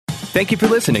Thank you for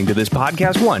listening to this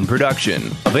Podcast One production.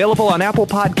 Available on Apple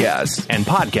Podcasts and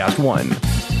Podcast One.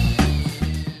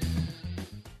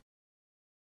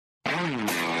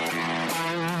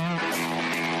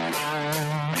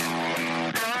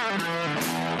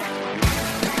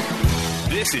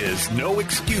 This is No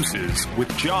Excuses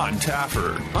with John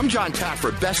Taffer. I'm John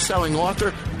Taffer, best-selling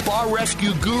author, bar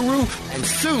rescue guru, and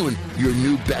soon your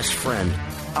new best friend.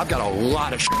 I've got a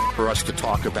lot of shit for us to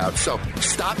talk about, so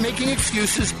stop making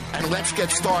excuses and let's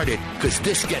get started, because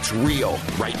this gets real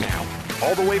right now.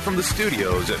 All the way from the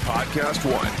studios at Podcast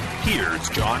One, here's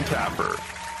John Taffer.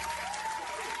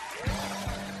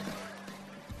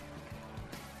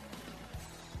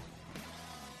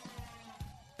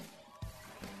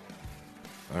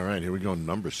 All right, here we go,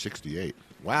 number 68.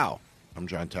 Wow, I'm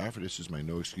John Taffer. This is my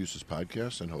No Excuses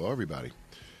podcast, and hello, everybody.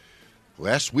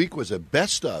 Last week was a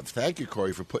best of. Thank you,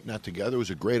 Corey, for putting that together. It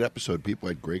was a great episode. People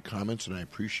had great comments, and I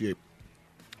appreciate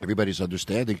everybody's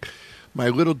understanding. My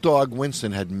little dog,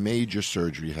 Winston, had major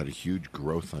surgery. He had a huge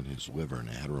growth on his liver, and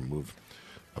I had to remove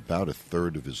about a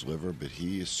third of his liver, but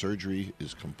his surgery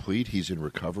is complete. He's in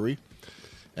recovery,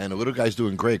 and the little guy's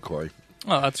doing great, Corey.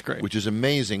 Oh, that's great. Which is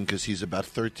amazing because he's about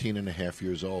 13 and a half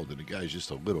years old, and the guy's just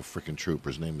a little freaking trooper.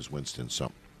 His name is Winston.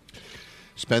 So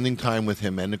spending time with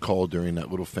him and Nicole during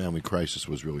that little family crisis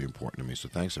was really important to me. So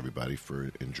thanks, everybody, for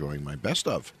enjoying my best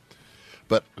of.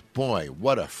 But, boy,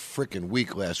 what a freaking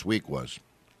week last week was.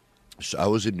 So I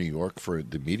was in New York for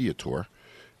the media tour,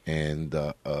 and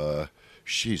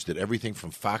did everything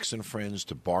from Fox and Friends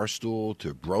to Barstool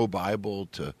to Bro Bible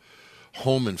to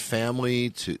Home and Family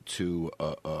to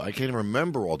I can't even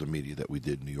remember all the media that we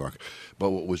did in New York. But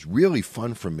what was really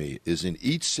fun for me is in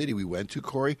each city we went to,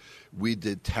 Corey, we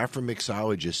did Taffer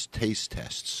mixologist taste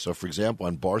tests. So, for example,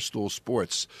 on Barstool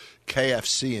Sports,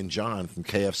 KFC and John from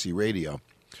KFC Radio,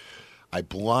 I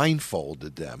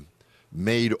blindfolded them,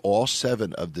 made all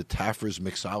 7 of the Taffer's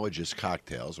mixologist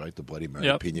cocktails, right, the Bloody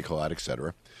Mary, Pina Colada,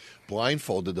 etc.,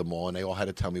 blindfolded them all, and they all had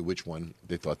to tell me which one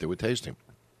they thought they were tasting.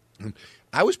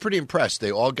 I was pretty impressed.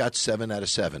 They all got 7 out of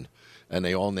 7, and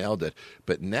they all nailed it.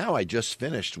 But now I just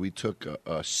finished. We took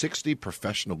 60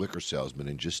 professional liquor salesmen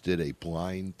and just did a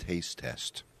blind taste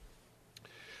test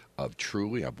of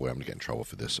Truly, oh boy, I'm going to get in trouble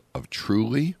for this, of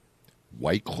Truly,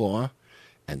 White Claw,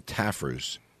 and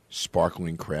Taffer's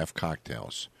sparkling craft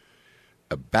cocktails.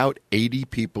 About 80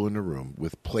 people in the room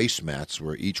with placemats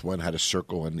where each one had a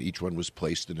circle and each one was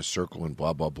placed in a circle and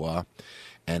blah, blah, blah.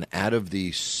 And out of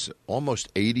these almost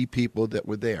 80 people that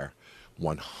were there,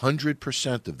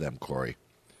 100% of them, Corey,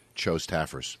 chose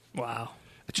Taffer's. Wow.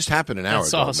 It just happened an hour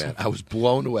ago, awesome. man. I was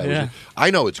blown away. Yeah. I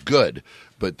know it's good,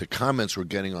 but the comments we're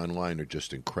getting online are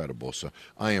just incredible. So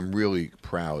I am really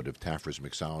proud of Taffer's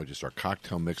Mixologist. Our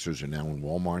cocktail mixers are now in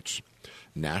Walmarts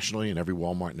nationally, in every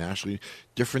Walmart nationally.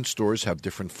 Different stores have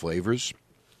different flavors.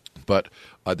 But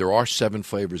there are 7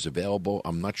 flavors available.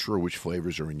 I'm not sure which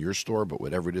flavors are in your store, but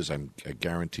whatever it is, I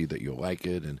guarantee that you'll like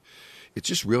it. And it's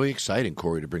just really exciting,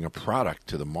 Corey, to bring a product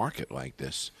to the market like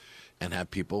this and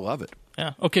have people love it.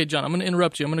 Yeah. Okay, John, I'm going to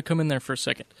interrupt you. I'm going to come in there for a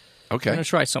second. Okay. I'm going to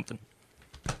try something.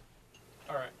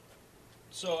 All right.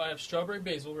 So I have strawberry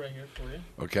basil right here for you.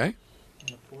 Okay. I'm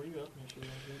going to pour you up. Make sure you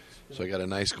don't get So I got a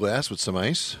nice glass with some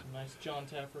ice. nice John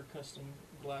Taffer custom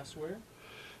glassware.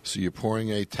 So you're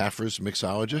pouring a Taffer's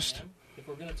Mixologist? If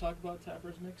we're going to talk about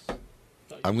Taffer's mix,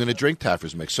 I'm going to drink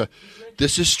Taffer's Mix. So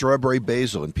this is strawberry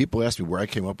basil, and people ask me where I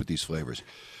came up with these flavors.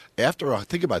 After I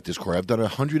think about this, Corey, I've done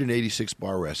 186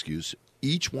 bar rescues.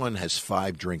 Each one has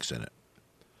 5 drinks in it.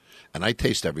 And I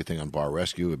taste everything on Bar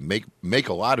Rescue and make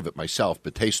a lot of it myself,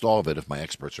 but taste all of it if my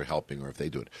experts are helping or if they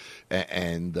do it.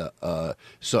 And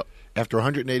so after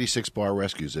 186 Bar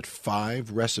Rescues at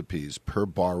 5 recipes per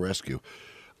Bar Rescue,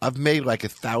 I've made like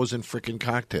 1,000 freaking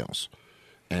cocktails.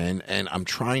 And I'm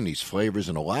trying these flavors,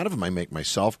 and a lot of them I make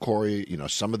myself, Corey. You know,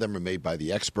 some of them are made by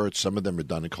the experts. Some of them are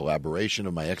done in collaboration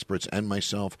of my experts and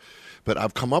myself. But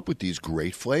I've come up with these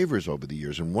great flavors over the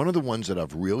years. And one of the ones that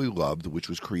I've really loved, which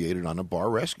was created on a Bar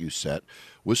Rescue set,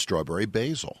 was strawberry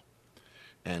basil.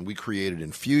 And we created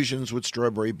infusions with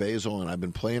strawberry basil, and I've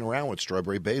been playing around with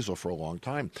strawberry basil for a long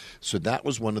time. So that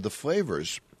was one of the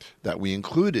flavors that we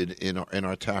included in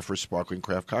our Taffer Sparkling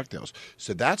Craft Cocktails.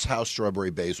 So that's how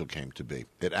strawberry basil came to be.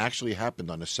 It actually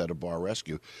happened on a set of Bar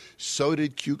Rescue. So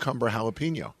did cucumber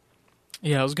jalapeno.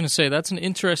 Yeah, I was going to say, that's an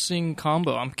interesting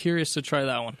combo. I'm curious to try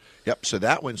that one. Yep, so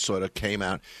that one sort of came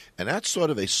out, and that's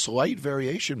sort of a slight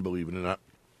variation, believe it or not,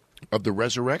 of the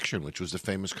Resurrection, which was the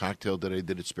famous cocktail that I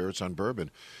did at Spirits on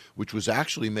Bourbon, which was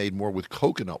actually made more with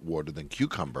coconut water than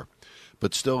cucumber.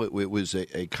 But still, it was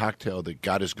a cocktail that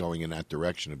got us going in that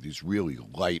direction of these really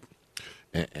light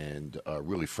and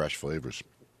really fresh flavors.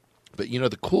 But,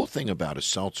 the cool thing about a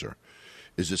seltzer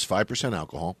is it's 5%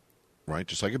 alcohol, right,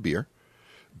 just like a beer.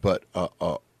 But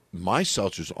my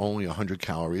seltzer's only 100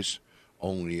 calories,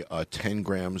 only 10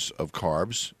 grams of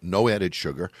carbs, no added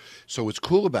sugar. So what's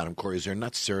cool about them, Corey, is they're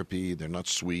not syrupy, they're not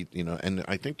sweet, And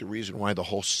I think the reason why the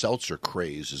whole seltzer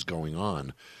craze is going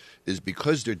on is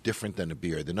because they're different than a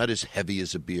beer. They're not as heavy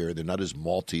as a beer. They're not as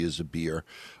malty as a beer.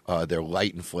 They're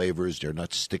light in flavors. They're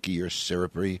not sticky or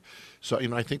syrupy. So,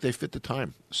 I think they fit the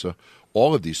time. So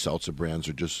all of these seltzer brands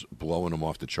are just blowing them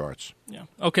off the charts. Yeah.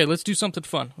 Okay, let's do something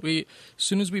fun. As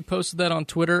soon as we posted that on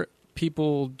Twitter,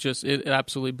 it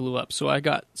absolutely blew up. So I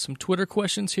got some Twitter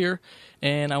questions here,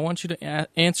 and I want you to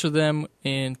answer them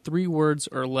in 3 words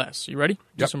or less. You ready?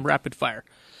 Yep. Some rapid fire.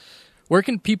 Where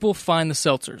can people find the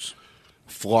seltzers?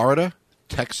 Florida,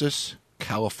 Texas,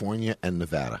 California, and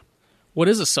Nevada. What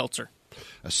is a seltzer?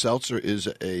 A seltzer is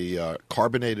a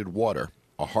carbonated water.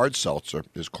 A hard seltzer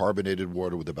is carbonated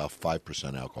water with about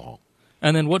 5% alcohol.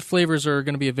 And then what flavors are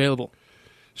going to be available?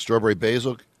 Strawberry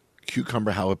basil,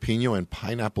 cucumber jalapeno, and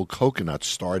pineapple coconut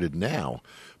started now,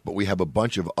 but we have a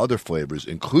bunch of other flavors,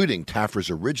 including Taffer's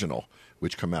Original,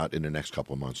 which come out in the next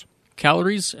couple of months.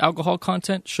 Calories, alcohol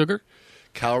content, sugar?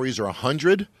 Calories are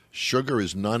 100, sugar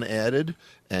is none added,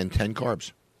 and 10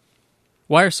 carbs.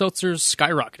 Why are seltzers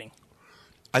skyrocketing?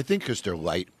 I think because they're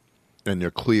light and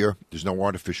they're clear. There's no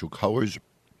artificial colors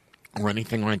or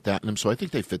anything like that in them, so I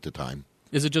think they fit the time.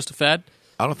 Is it just a fad?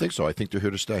 I don't think so. I think they're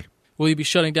here to stay. Will you be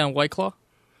shutting down White Claw?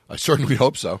 I certainly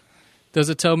hope so. Does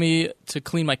it tell me to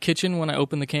clean my kitchen when I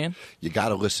open the can? You got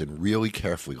to listen really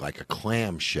carefully, like a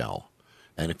clam shell.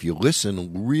 And if you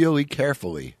listen really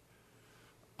carefully,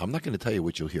 I'm not going to tell you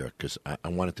what you'll hear because I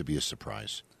want it to be a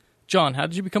surprise. John, how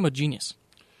did you become a genius?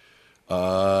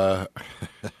 I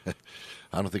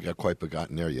don't think I've quite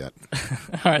gotten there yet.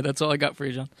 All right, that's all I got for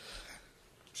you, John.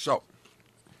 So,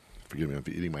 forgive me, I'm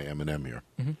eating my M&M here.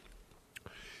 Mm-hmm.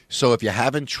 So if you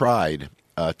haven't tried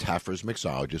Taffer's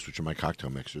Mixologist, which are my cocktail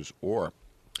mixers, or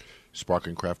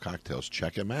Sparkling Craft Cocktails,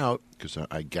 check them out because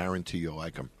I guarantee you'll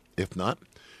like them. If not,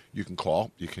 you can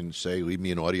call. You can say, leave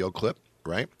me an audio clip,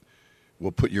 right?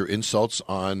 We'll put your insults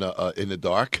on in the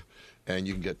dark, and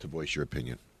you can get to voice your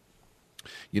opinion.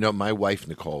 My wife,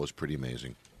 Nicole, is pretty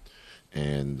amazing,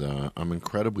 and I'm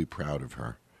incredibly proud of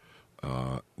her.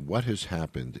 What has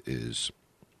happened is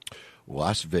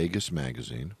Las Vegas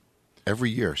Magazine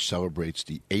every year celebrates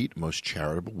the 8 most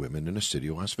charitable women in the city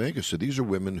of Las Vegas. So these are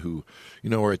women who,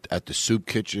 are at the soup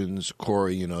kitchens,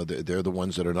 Corey, they're the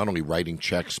ones that are not only writing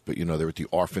checks, but, they're at the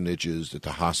orphanages, at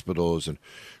the hospitals, and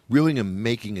really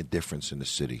making a difference in the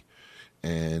city.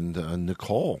 And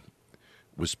Nicole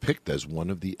was picked as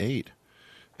one of the 8.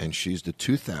 And she's the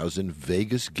 2000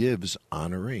 Vegas Gives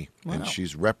honoree. Wow. And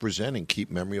she's representing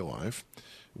Keep Memory Alive,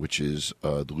 which is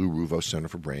the Lou Ruvo Center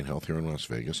for Brain Health here in Las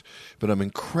Vegas. But I'm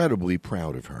incredibly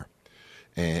proud of her.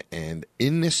 And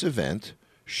in this event,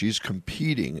 she's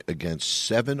competing against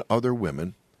 7 other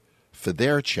women for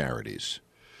their charities.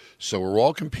 So we're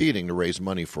all competing to raise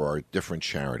money for our different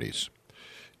charities.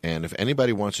 And if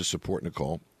anybody wants to support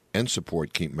Nicole and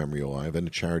support Keep Memory Alive and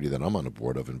a charity that I'm on the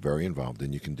board of and very involved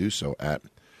in, you can do so at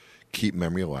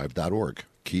keepmemoryalive.org.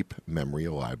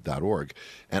 keepmemoryalive.org.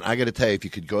 And I got to tell you, if you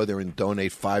could go there and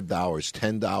donate $5,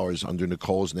 $10 under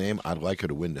Nicole's name, I'd like her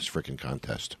to win this freaking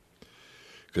contest.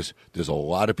 Because there's a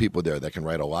lot of people there that can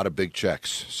write a lot of big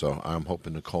checks. So I'm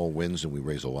hoping Nicole wins and we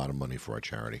raise a lot of money for our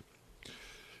charity.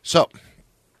 So,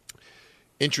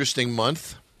 interesting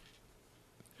month.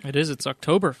 It is. It's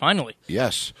October, finally.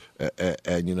 Yes. And,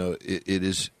 it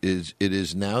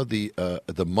is now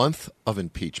the month of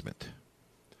impeachment.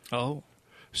 Oh.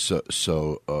 So,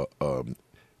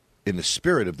 in the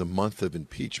spirit of the month of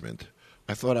impeachment,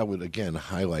 I thought I would again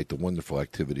highlight the wonderful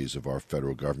activities of our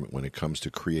federal government when it comes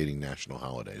to creating national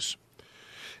holidays.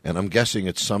 And I'm guessing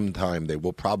at some time they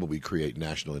will probably create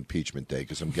National Impeachment Day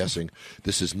because I'm guessing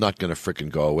this is not going to frickin'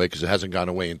 go away because it hasn't gone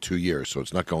away in 2 years, so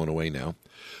it's not going away now.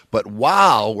 But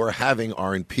while we're having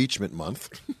our impeachment month,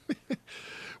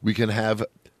 we can have.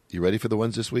 You ready for the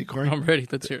ones this week, Corey? I'm ready.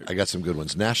 Let's hear it. I got some good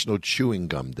ones. National Chewing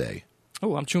Gum Day.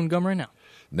 Oh, I'm chewing gum right now.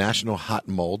 National Hot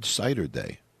Mulled Cider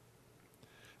Day.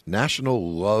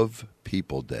 National Love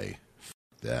People Day.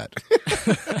 That.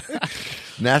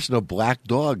 National Black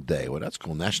Dog Day. Well, that's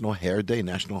cool. National Hair Day.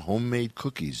 National Homemade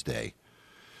Cookies Day.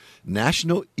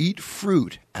 National Eat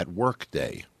Fruit at Work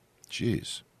Day.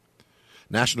 Jeez.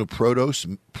 National Produce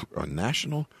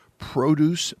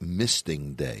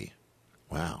Misting Day.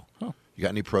 Wow. Huh. You got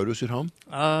any produce at home?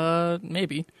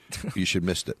 Maybe. You should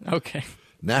missed it. Okay.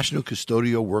 National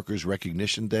Custodial Workers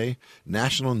Recognition Day.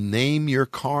 National Name Your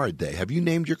Car Day. Have you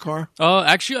named your car?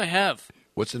 Actually, I have.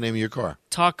 What's the name of your car?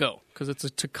 Taco, because it's a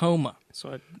Tacoma. So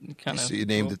I kind of... So you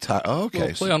named it Taco. Oh,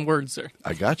 okay. Play on words there.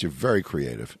 I got you. Very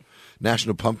creative.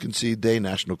 National Pumpkin Seed Day,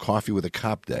 National Coffee with a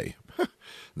Cop Day.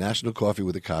 National Coffee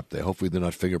with a Cop Day. Hopefully they're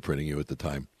not fingerprinting you at the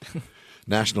time.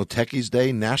 National Techies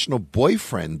Day, National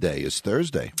Boyfriend Day is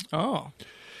Thursday. Oh.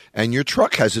 And your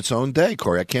truck has its own day,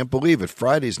 Corey. I can't believe it.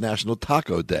 Friday's National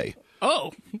Taco Day.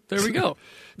 Oh, there we go.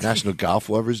 National Golf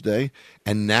Lovers Day.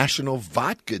 And National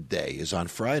Vodka Day is on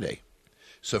Friday.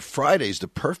 So Friday's the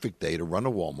perfect day to run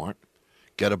to Walmart,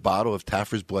 get a bottle of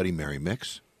Taffer's Bloody Mary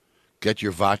mix, get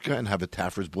your vodka, and have a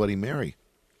Taffer's Bloody Mary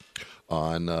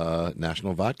on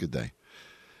National Vodka Day.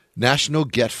 National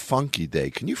Get Funky Day.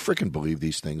 Can you frickin' believe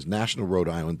these things? National Rhode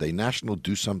Island Day. National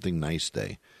Do Something Nice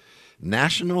Day.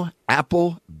 National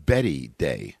Apple Betty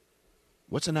Day.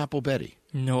 What's an Apple Betty?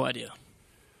 No idea.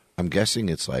 I'm guessing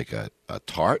it's like a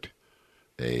tart,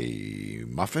 a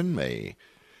muffin,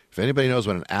 If anybody knows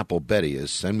what an Apple Betty is,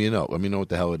 send me a note. Let me know what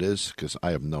the hell it is, because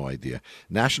I have no idea.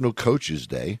 National Coaches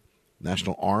Day.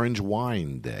 National Orange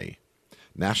Wine Day.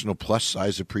 National Plus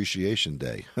Size Appreciation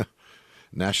Day.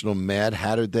 National Mad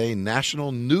Hatter Day.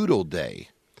 National Noodle Day.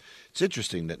 It's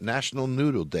interesting that National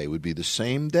Noodle Day would be the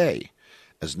same day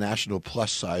as National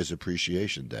Plus Size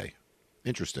Appreciation Day.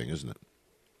 Interesting, isn't it?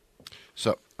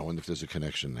 So, I wonder if there's a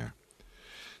connection there.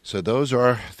 So those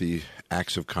are the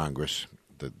acts of Congress,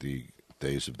 the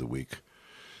days of the week.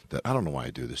 That I don't know why I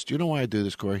do this. Do you know why I do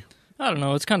this, Corey? I don't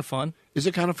know. It's kind of fun. Is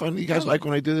it kind of fun? You guys like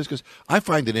when I do this? Because I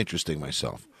find it interesting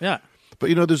myself. Yeah.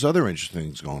 But, there's other interesting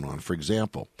things going on. For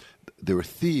example, there were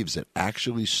thieves that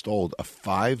actually stole a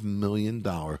 $5 million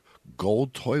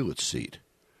gold toilet seat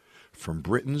from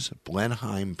Britain's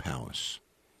Blenheim Palace.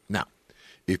 Now,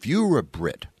 if you were a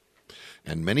Brit,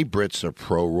 and many Brits are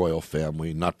pro-royal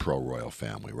family, not pro-royal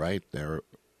family, right? They're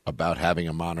about having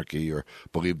a monarchy or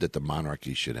believe that the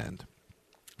monarchy should end.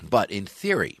 But in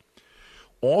theory,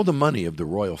 all the money of the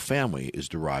royal family is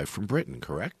derived from Britain,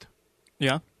 correct?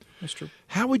 Yeah, that's true.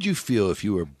 How would you feel if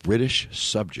you were a British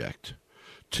subject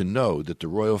to know that the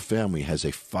royal family has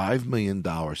a $5 million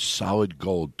solid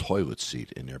gold toilet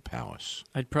seat in their palace?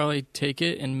 I'd probably take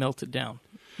it and melt it down,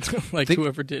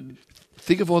 whoever did.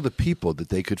 Think of all the people that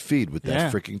they could feed with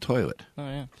that freaking toilet. Oh,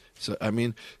 yeah. So,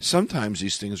 sometimes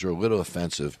these things are a little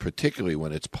offensive, particularly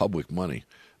when it's public money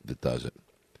that does it.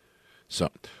 So,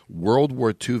 World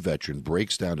War II veteran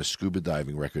breaks down a scuba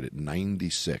diving record at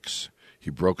 96.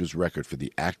 He broke his record for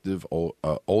the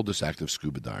oldest active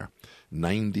scuba diver.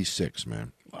 96,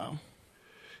 man. Wow.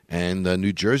 And the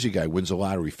New Jersey guy wins a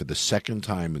lottery for the second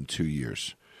time in 2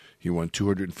 years. He won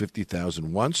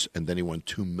 $250,000 once, and then he won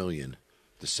 $2 million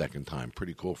the second time.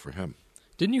 Pretty cool for him.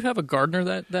 Didn't you have a gardener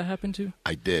that happened to?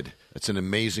 I did. It's an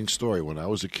amazing story. When I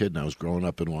was a kid and I was growing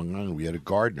up in Long Island, we had a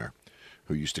gardener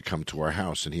who used to come to our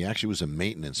house, and he actually was a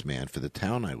maintenance man for the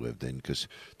town I lived in because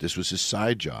this was his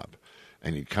side job.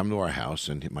 And he'd come to our house,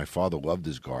 and my father loved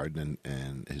his garden,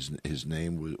 and his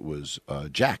name was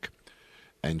Jack.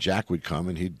 And Jack would come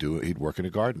and he'd work in a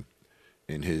garden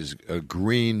in his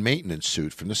green maintenance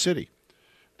suit from the city.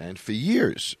 And for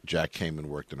years, Jack came and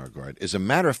worked in our garden. As a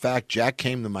matter of fact, Jack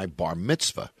came to my bar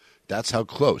mitzvah. That's how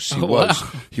close he was.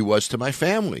 Wow. He was to my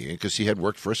family because he had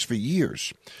worked for us for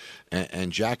years.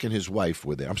 And Jack and his wife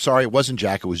were there. I'm sorry, it wasn't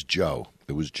Jack. It was Joe.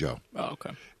 It was Joe. Oh,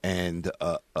 okay. And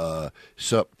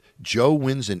so Joe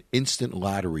wins an instant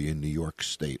lottery in New York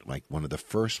State, like one of the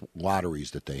first lotteries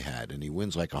that they had, and he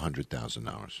wins like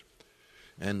 $100,000.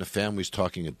 And the family's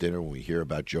talking at dinner when we hear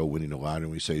about Joe winning the lottery,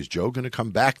 and we say, is Joe going to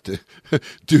come back to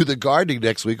do the gardening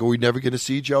next week, or are we never going to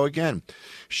see Joe again?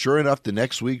 Sure enough, the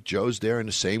next week, Joe's there in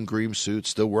the same green suit,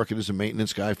 still working as a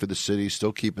maintenance guy for the city,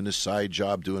 still keeping his side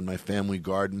job, doing my family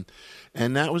garden.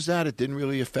 And that was that. It didn't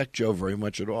really affect Joe very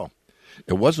much at all.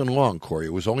 It wasn't long, Corey.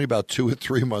 It was only about 2 or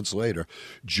 3 months later.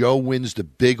 Joe wins the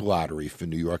big lottery for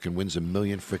New York and wins $1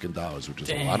 million frickin' dollars, which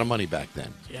is a lot of money back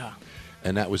then. Yeah.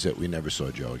 And that was it. We never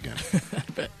saw Joe again.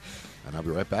 And I'll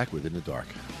be right back with In the Dark.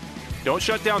 Don't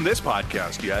shut down this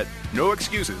podcast yet. No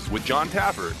Excuses with John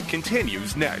Taffer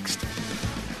continues next.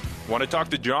 Want to talk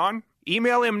to John?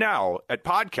 Email him now at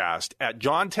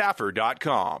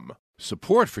podcast@johntaffer.com.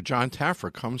 Support for John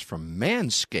Taffer comes from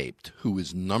Manscaped, who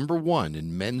is #1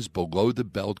 in men's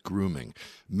below-the-belt grooming.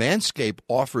 Manscaped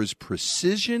offers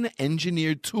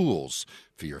precision-engineered tools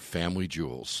for your family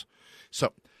jewels.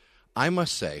 So, I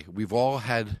must say, we've all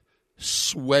had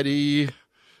sweaty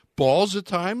balls at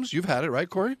times. You've had it, right,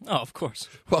 Corey? Oh, of course.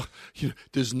 Well,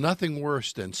 there's nothing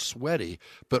worse than sweaty.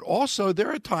 But also,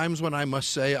 there are times when I must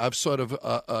say I've sort of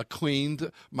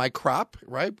cleaned my crop,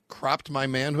 right? Cropped my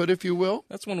manhood, if you will.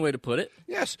 That's one way to put it.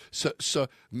 Yes. So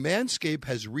Manscaped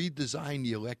has redesigned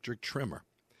the electric trimmer.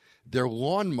 Their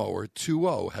Lawnmower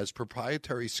 2.0 has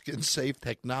proprietary skin-safe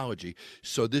technology,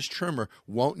 so this trimmer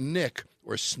won't nick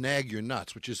or snag your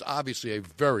nuts, which is obviously a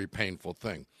very painful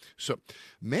thing. So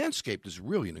Manscaped is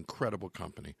really an incredible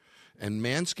company, and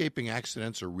manscaping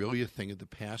accidents are really a thing of the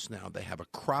past now. They have a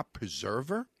crop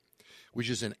preserver, which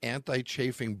is an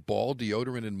anti-chafing ball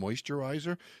deodorant and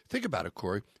moisturizer. Think about it,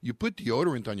 Corey. You put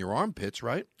deodorant on your armpits,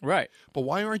 right? Right. But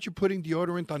why aren't you putting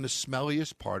deodorant on the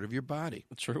smelliest part of your body?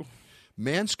 True.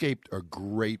 Manscaped are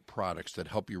great products that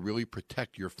help you really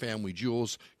protect your family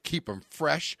jewels, keep them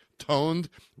fresh, toned,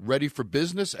 ready for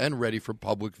business, and ready for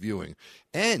public viewing.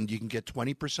 And you can get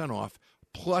 20% off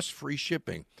plus free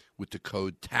shipping with the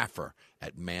code TAFFER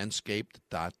at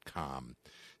manscaped.com.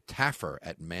 TAFFER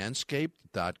at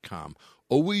manscaped.com.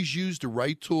 Always use the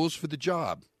right tools for the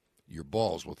job. Your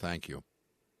balls will thank you.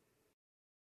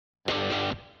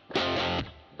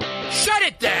 Shut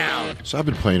it down! So I've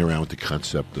been playing around with the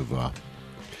concept of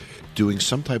doing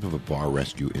some type of a bar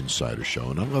rescue insider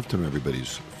show, and I'd love to know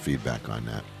everybody's feedback on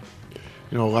that.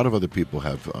 You know, a lot of other people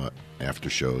have after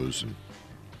shows and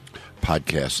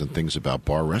podcasts and things about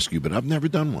bar rescue, but I've never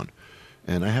done one.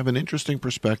 And I have an interesting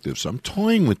perspective, so I'm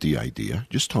toying with the idea,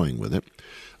 just toying with it,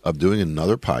 of doing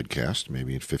another podcast,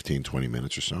 maybe in 15, 20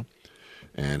 minutes or so,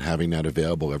 and having that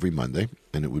available every Monday.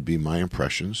 And it would be my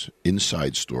impressions,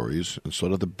 inside stories, and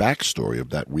sort of the backstory of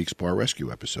that week's bar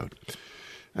rescue episode.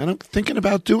 And I'm thinking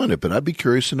about doing it, but I'd be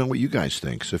curious to know what you guys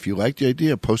think. So if you like the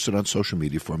idea, post it on social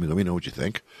media for me. Let me know what you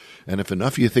think. And if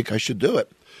enough of you think I should do it,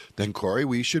 then, Corey,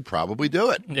 we should probably do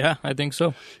it. Yeah, I think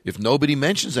so. If nobody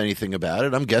mentions anything about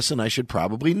it, I'm guessing I should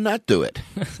probably not do it.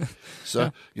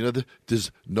 So, you know,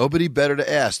 there's nobody better to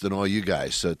ask than all you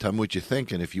guys. So tell me what you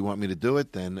think, and if you want me to do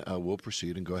it, then we'll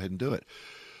proceed and go ahead and do it.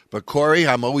 But, Corey,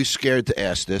 I'm always scared to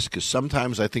ask this because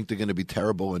sometimes I think they're going to be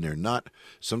terrible and they're not.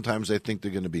 Sometimes I think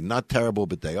they're going to be not terrible,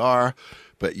 but they are.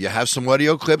 But you have some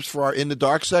audio clips for our In the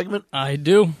Dark segment? I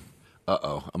do.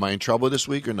 Uh-oh. Am I in trouble this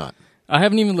week or not? I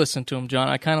haven't even listened to him, John.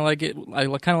 I kind of like it. I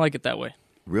kind of like it that way.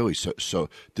 Really? So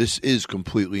this is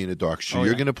completely in the dark. So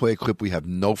you're going to play a clip we have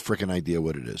no freaking idea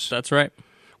what it is. That's right.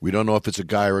 We don't know if it's a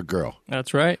guy or a girl.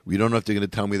 That's right. We don't know if they're going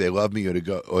to tell me they love me or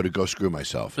to go screw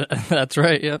myself. That's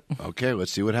right, yep. Okay,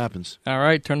 let's see what happens. All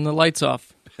right, turn the lights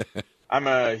off. I'm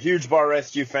a huge Bar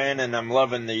Rescue fan, and I'm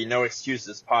loving the No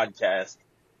Excuses podcast.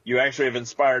 You actually have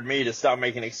inspired me to stop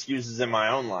making excuses in my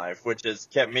own life, which has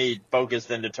kept me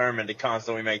focused and determined to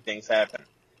constantly make things happen.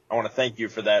 I want to thank you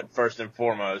for that, first and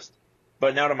foremost.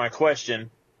 But now to my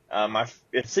question.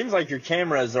 It seems like your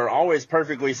cameras are always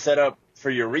perfectly set up for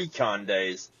your recon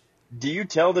days. Do you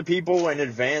tell the people in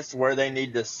advance where they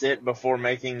need to sit before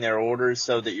making their orders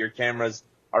so that your cameras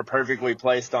are perfectly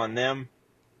placed on them?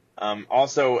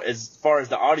 Also, as far as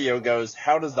the audio goes,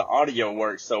 how does the audio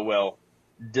work so well?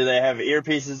 Do they have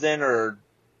earpieces in, or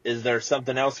is there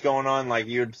something else going on? Like,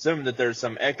 you'd assume that there's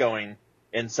some echoing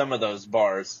in some of those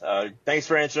bars. Thanks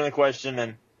for answering the question,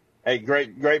 and hey,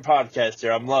 great podcast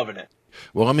here. I'm loving it.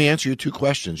 Well, let me answer you two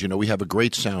questions. You know, we have a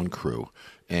great sound crew,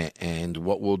 and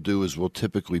what we'll do is we'll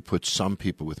typically put some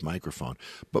people with microphone.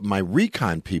 But my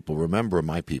recon people, remember, are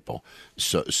my people.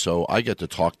 So I get to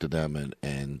talk to them,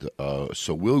 and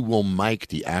so we'll mic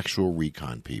the actual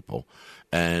recon people.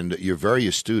 And you're very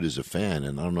astute as a fan,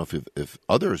 and I don't know if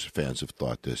other fans have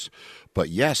thought this, but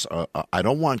yes, I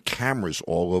don't want cameras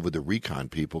all over the recon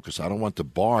people because I don't want the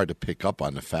bar to pick up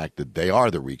on the fact that they are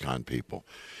the recon people.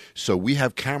 So we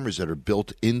have cameras that are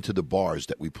built into the bars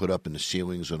that we put up in the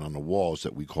ceilings and on the walls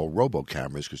that we call robo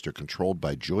cameras because they're controlled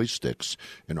by joysticks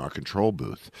in our control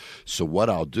booth. So what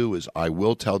I'll do is I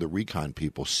will tell the recon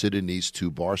people, sit in these two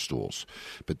bar stools.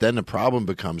 But then the problem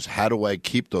becomes, how do I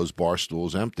keep those bar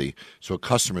stools empty so a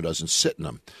customer doesn't sit in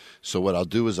them? So what I'll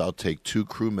do is I'll take two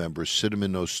crew members, sit them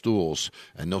in those stools,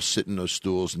 and they'll sit in those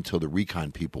stools until the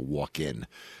recon people walk in.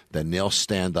 Then they'll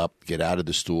stand up, get out of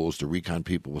the stools. The recon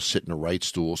people will sit in the right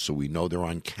stool so we know they're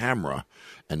on camera,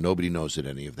 and nobody knows that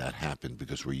any of that happened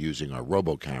because we're using our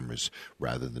robo cameras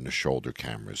rather than the shoulder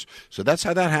cameras. So that's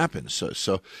how that happens.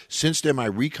 So since they're my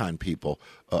recon people,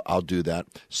 I'll do that.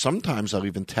 Sometimes I'll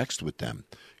even text with them.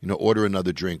 You know, order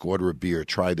another drink, order a beer,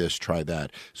 try this, try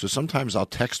that. So sometimes I'll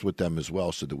text with them as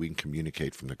well so that we can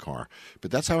communicate from the car.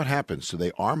 But that's how it happens. So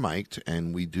they are mic'd,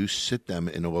 and we do sit them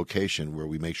in a location where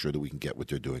we make sure that we can get what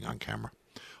they're doing on camera.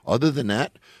 Other than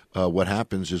that, what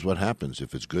happens is what happens.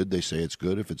 If it's good, they say it's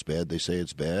good. If it's bad, they say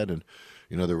it's bad. And,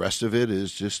 you know, the rest of it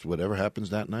is just whatever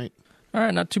happens that night. All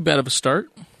right, not too bad of a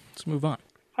start. Let's move on.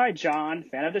 Hi, John,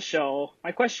 fan of the show.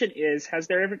 My question is, has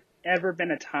there ever been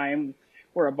a time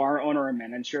where a bar owner or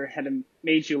manager had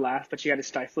made you laugh, but you had to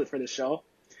stifle it for the show?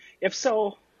 If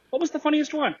so, what was the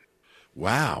funniest one?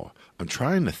 Wow. I'm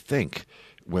trying to think.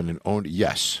 When an owner,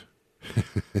 yes.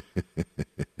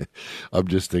 I'm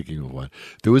just thinking of one.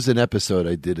 There was an episode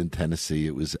I did in Tennessee.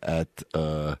 It was at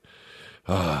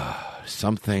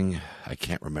something, I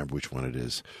can't remember which one it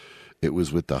is. It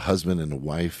was with the husband and the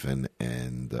wife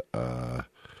and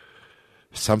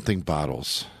something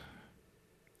bottles.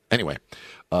 Anyway,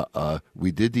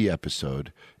 we did the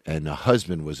episode, and the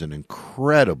husband was an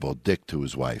incredible dick to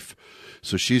his wife.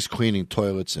 So she's cleaning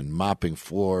toilets and mopping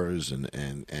floors,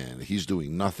 and he's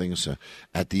doing nothing. So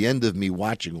at the end of me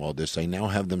watching all this, I now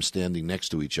have them standing next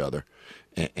to each other,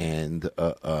 and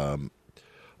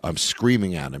I'm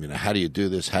screaming at him, how do you do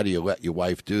this? How do you let your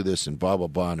wife do this? And blah, blah,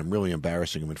 blah. And I'm really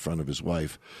embarrassing him in front of his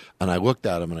wife. And I looked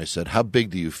at him and I said, how big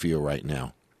do you feel right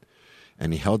now?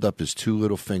 And he held up his two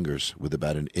little fingers with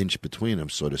about an inch between them,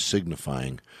 sort of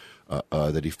signifying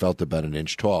that he felt about an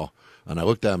inch tall. And I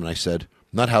looked at him and I said,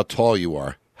 not how tall you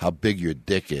are, how big your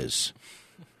dick is.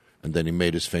 And then he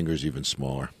made his fingers even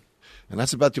smaller. And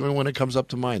that's about the only one that comes up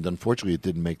to mind. Unfortunately, it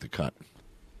didn't make the cut.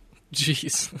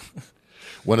 Jeez.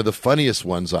 One of the funniest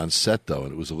ones on set, though,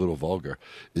 and it was a little vulgar,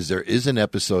 is there is an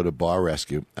episode of Bar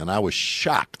Rescue, and I was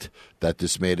shocked that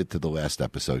this made it to the last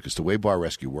episode, because the way Bar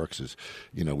Rescue works is,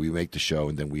 we make the show,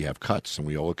 and then we have cuts, and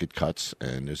we all look at cuts,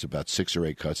 and there's about 6 or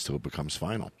 8 cuts till it becomes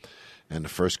final. And the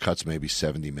first cut's maybe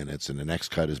 70 minutes, and the next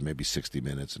cut is maybe 60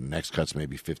 minutes, and the next cut's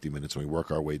maybe 50 minutes, and we work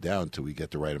our way down until we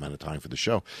get the right amount of time for the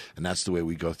show. And that's the way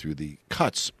we go through the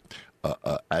cuts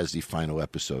as the final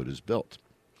episode is built.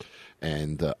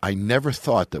 And I never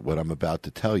thought that what I'm about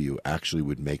to tell you actually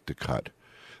would make the cut.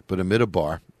 But I'm at a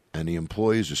bar, and the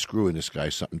employees are screwing this guy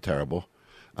something terrible.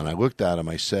 And I looked at him,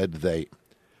 I said, they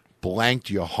blanked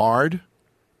you hard,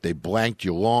 they blanked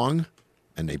you long,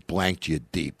 and they blanked you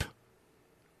deep.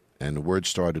 And the word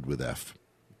started with F.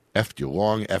 F'd you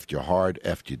long, F'd you hard,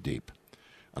 F'd you deep.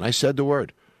 And I said the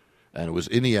word. And it was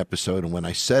in the episode, and when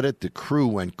I said it, the crew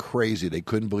went crazy. They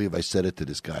couldn't believe I said it to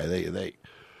this guy. They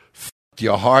f***ed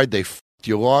you hard, they f***ed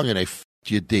you long, and they f***ed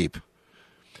you deep.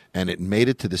 And it made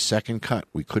it to the second cut.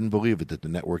 We couldn't believe it that the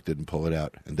network didn't pull it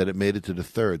out. And then it made it to the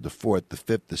third, the fourth, the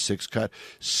fifth, the sixth cut.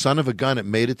 Son of a gun, it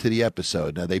made it to the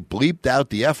episode. Now, they bleeped out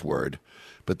the F word,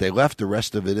 but they left the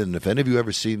rest of it in. If any of you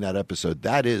ever seen that episode,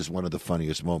 that is one of the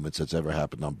funniest moments that's ever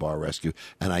happened on Bar Rescue.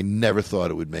 And I never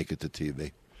thought it would make it to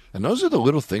TV. And those are the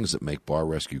little things that make Bar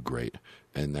Rescue great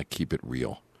and that keep it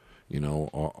real.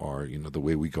 Are the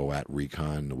way we go at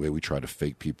recon, the way we try to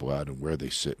fake people out and where they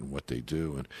sit and what they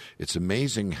do. And it's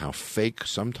amazing how fake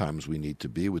sometimes we need to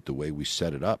be with the way we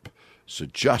set it up,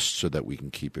 just so that we can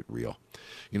keep it real.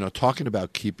 Talking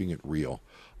about keeping it real,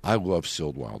 I love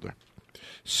Sid Wilder.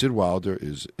 Sid Wilder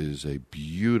is a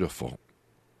beautiful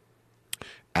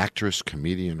actress,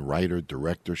 comedian, writer,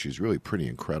 director. She's really pretty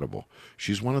incredible.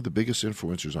 She's one of the biggest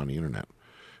influencers on the internet.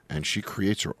 And she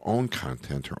creates her own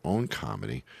content, her own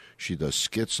comedy. She does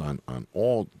skits on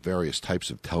all various types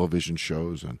of television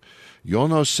shows. And you'll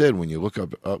know Sid when you look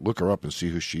her up and see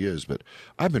who she is. But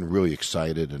I've been really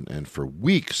excited, and for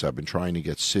weeks I've been trying to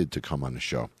get Sid to come on the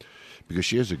show, because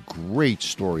she has a great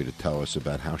story to tell us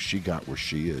about how she got where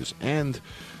she is. And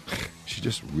she's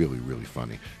just really, really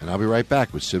funny. And I'll be right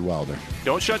back with Sid Wilder.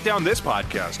 Don't shut down this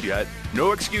podcast yet.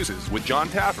 No Excuses with John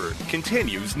Taffer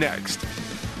continues next.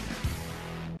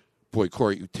 Boy,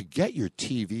 Corey, to get your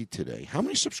TV today, how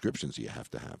many subscriptions do you have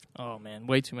to have? Oh, man,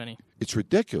 way too many. It's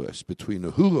ridiculous, between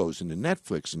the Hulos and the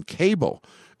Netflix and cable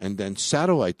and then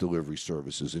satellite delivery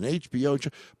services and HBO.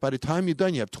 By the time you're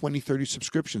done, you have 20, 30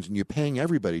 subscriptions, and you're paying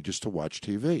everybody just to watch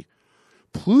TV.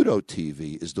 Pluto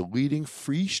TV is the leading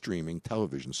free streaming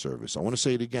television service. I want to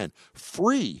say it again,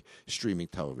 free streaming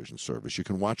television service. You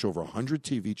can watch over 100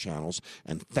 TV channels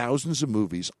and thousands of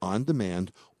movies on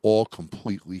demand, all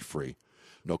completely free.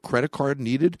 No credit card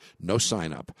needed, no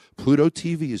sign-up. Pluto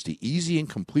TV is the easy and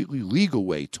completely legal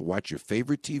way to watch your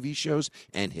favorite TV shows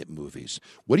and hit movies.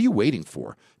 What are you waiting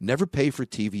for? Never pay for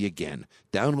TV again.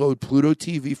 Download Pluto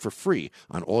TV for free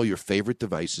on all your favorite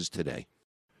devices today.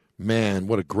 Man,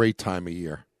 what a great time of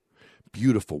year.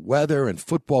 Beautiful weather, and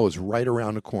football is right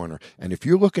around the corner. And if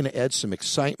you're looking to add some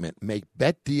excitement, make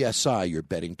BetDSI your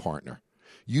betting partner.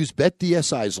 Use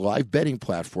BetDSI's live betting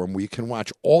platform, where you can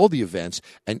watch all the events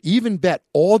and even bet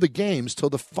all the games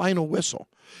till the final whistle.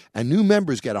 And new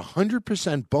members get a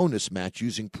 100% bonus match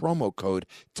using promo code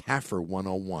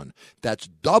TAFFER101. That's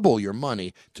double your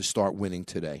money to start winning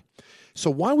today. So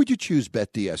why would you choose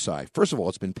BetDSI? First of all,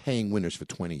 it's been paying winners for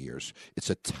 20 years. It's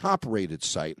a top-rated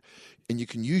site, and you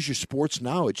can use your sports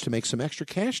knowledge to make some extra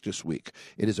cash this week.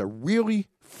 It is a really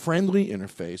friendly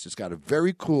interface. It's got a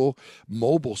very cool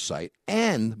mobile site,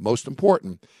 and most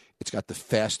important, it's got the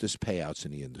fastest payouts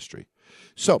in the industry.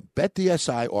 So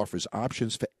BetDSI offers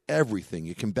options for everything.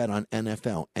 You can bet on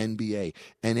NFL, NBA,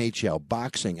 NHL,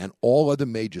 boxing, and all other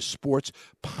major sports,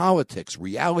 politics,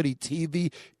 reality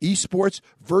TV, esports,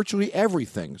 virtually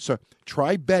everything. So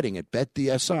try betting at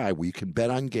BetDSI, where you can bet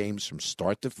on games from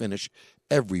start to finish,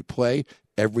 every play,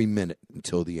 every minute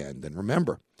until the end. And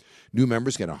remember, new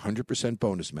members get a 100%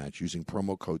 bonus match using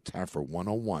promo code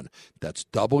TAFFER101. That's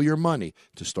double your money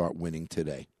to start winning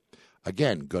today.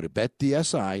 Again, go to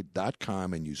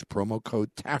betdsi.com and use promo code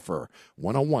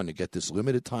TAFFER101 to get this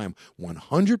limited time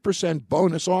 100%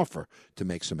 bonus offer to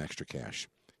make some extra cash.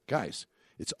 Guys,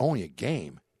 it's only a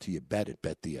game till you bet at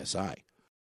BetDSI.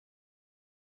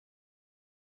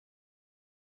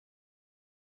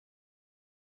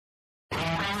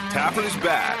 Taffer's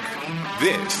back.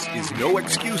 This is No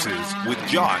Excuses with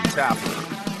John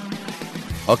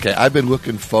Taffer. Okay, I've been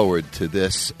looking forward to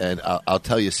this, and I'll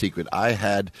tell you a secret. I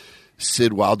had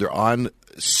Sid Wilder on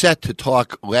set to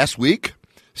talk last week.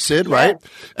 Sid, right?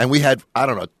 And we had, I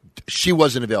don't know, she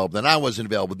wasn't available, then I wasn't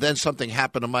available, then something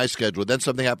happened on my schedule, then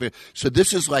something happened. So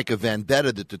this is like a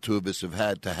vendetta that the two of us have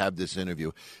had to have this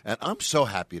interview. And I'm so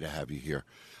happy to have you here.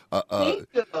 Thank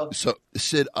you. So,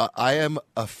 Sid, I am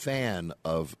a fan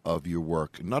of your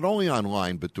work, not only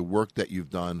online, but the work that you've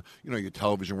done, your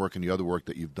television work and the other work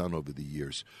that you've done over the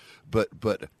years. But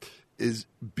is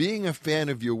being a fan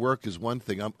of your work is one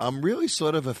thing. I'm really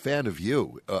sort of a fan of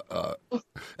you,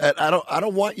 and I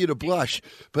don't want you to blush,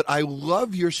 but I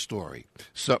love your story.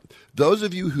 So, those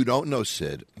of you who don't know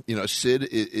Sid, Sid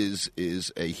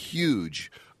is a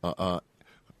huge. You're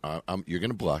going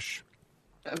to blush.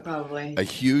 Probably. A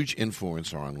huge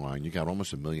influencer online. You got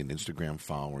almost 1 million Instagram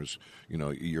followers.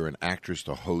 You're an actress,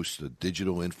 a host, a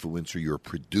digital influencer. You're a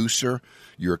producer.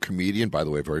 You're a comedian, by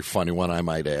the way, a very funny one, I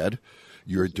might add.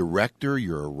 You're a director.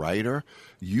 You're a writer.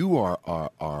 You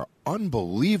are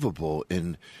unbelievable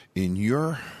in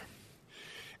your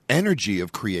energy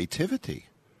of creativity.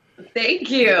 Thank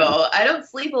you. I don't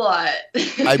sleep a lot.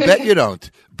 I bet you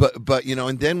don't. But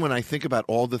and then when I think about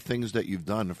all the things that you've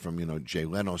done, from Jay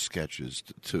Leno sketches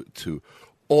to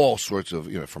all sorts of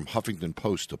from Huffington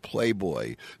Post to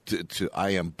Playboy to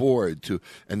I Am Bored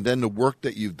and then the work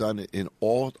that you've done in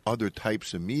all other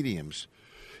types of mediums,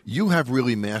 you have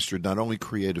really mastered not only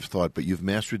creative thought, but you've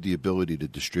mastered the ability to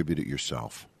distribute it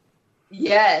yourself.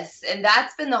 Yes, and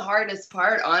that's been the hardest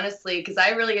part, honestly, because I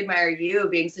really admire you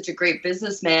being such a great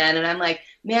businessman, and I'm like,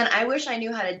 man, I wish I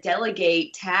knew how to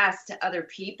delegate tasks to other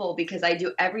people because I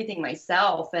do everything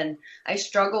myself, and I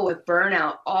struggle with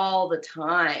burnout all the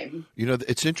time.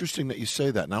 It's interesting that you say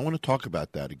that, and I want to talk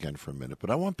about that again for a minute, but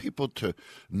I want people to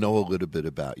know a little bit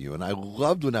about you, and I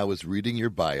loved when I was reading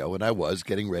your bio, and I was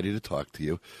getting ready to talk to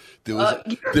you. You're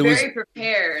very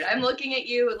prepared. I'm looking at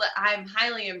you. I'm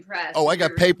highly impressed. Oh, I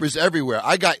got papers everywhere.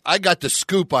 I got the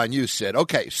scoop on you, Sid.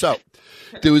 Okay, so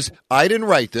I didn't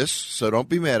write this, so don't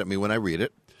be mad at me when I read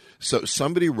it. So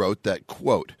somebody wrote that,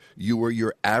 quote, you were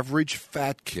your average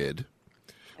fat kid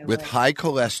with high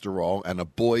cholesterol and a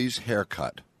boy's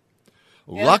haircut.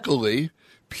 Yeah. Luckily,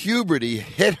 puberty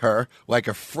hit her like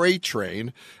a freight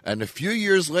train, and a few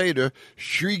years later,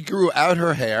 she grew out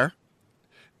her hair,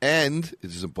 and,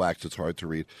 this is in black, so it's hard to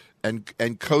read,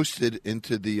 and coasted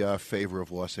into the favor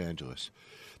of Los Angeles.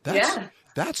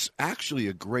 That's actually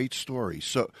a great story.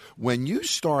 So when you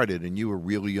started and you were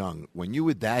really young, when you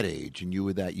were that age and you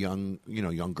were that young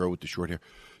girl with the short hair,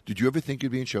 did you ever think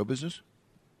you'd be in show business?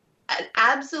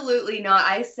 Absolutely not.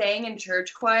 I sang in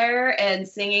church choir, and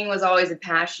singing was always a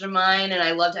passion of mine, and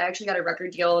I actually got a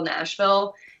record deal in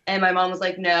Nashville, and my mom was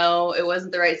like, no, it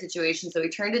wasn't the right situation, so we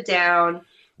turned it down,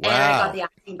 and I got the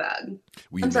acting bug.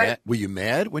 Were you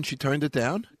mad when she turned it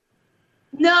down?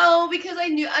 No, because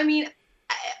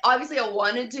obviously I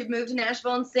wanted to move to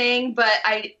Nashville and sing, but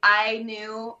I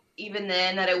knew even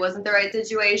then that it wasn't the right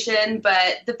situation.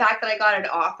 But the fact that I got an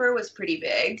offer was pretty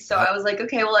big. So I was like,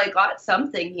 okay, well, I got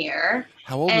something here.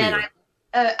 How old were you?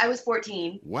 I was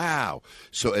 14. Wow.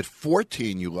 So at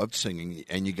 14, you loved singing,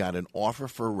 and you got an offer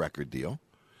for a record deal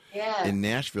in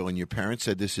Nashville, and your parents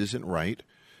said this isn't right.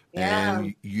 Yeah.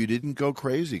 And you didn't go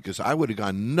crazy, because I would have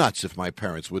gone nuts if my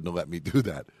parents wouldn't have let me do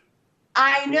that.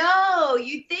 I know.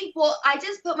 You think, well, I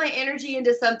just put my energy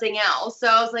into something else. So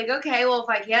I was like, okay, well, if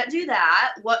I can't do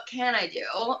that, what can I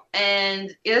do?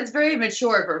 And it's very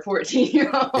mature for a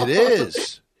 14-year-old. It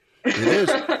is. It is.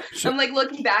 So, I'm like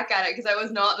looking back at it because I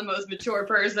was not the most mature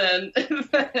person.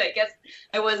 But I guess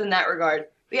I was in that regard.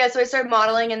 But yeah, so I started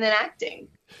modeling and then acting.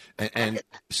 And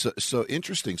so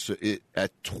interesting. So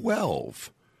at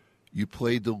 12, you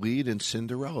played the lead in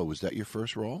Cinderella. Was that your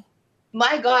first role?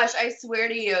 My gosh, I swear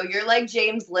to you, you're like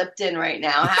James Lipton right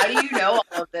now. How do you know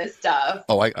all of this stuff?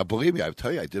 Oh, I believe me. I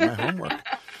tell you, I did my homework.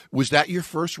 Was that your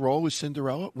first role as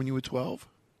Cinderella when you were 12?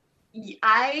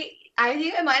 I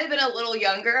think I might have been a little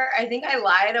younger. I think I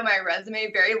lied on my resume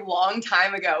a very long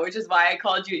time ago, which is why I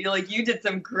called you. You're like, you did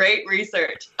some great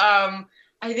research.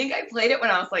 I think I played it when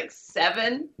I was like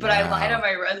 7, but Wow. I lied on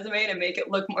my resume to make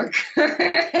it look more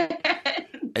current.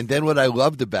 And then what I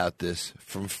loved about this,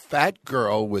 from fat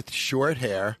girl with short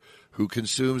hair who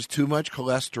consumes too much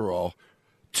cholesterol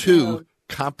to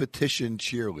competition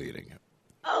cheerleading.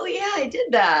 Oh yeah, I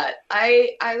did that.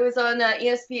 I was on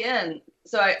ESPN,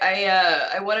 so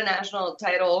I won a national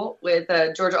title with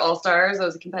Georgia All Stars. I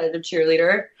was a competitive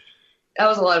cheerleader. That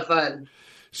was a lot of fun.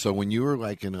 So when you were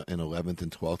like in 11th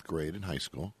and 12th grade in high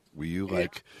school, were you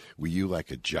like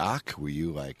a jock? Were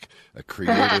you like a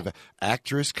creative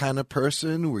actress kind of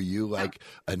person? Were you like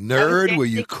a nerd? Were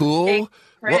you cool?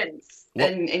 Prince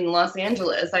in Los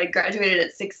Angeles. I graduated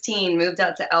at 16, moved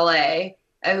out to LA.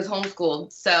 I was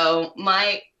homeschooled. So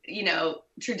my,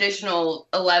 traditional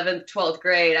 11th, 12th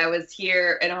grade, I was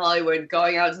here in Hollywood,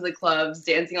 going out to the clubs,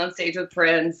 dancing on stage with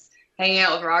Prince, hanging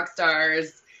out with rock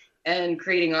stars, and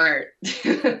creating art.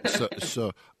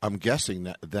 So I'm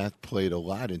guessing that played a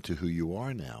lot into who you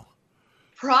are now.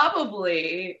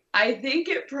 Probably. I think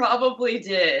it probably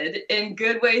did, in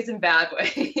good ways and bad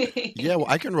ways. Yeah, well,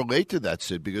 I can relate to that,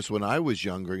 Sid, because when I was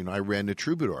younger, I ran the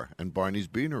Troubadour and Barney's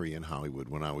Beanery in Hollywood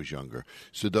when I was younger.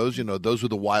 So those were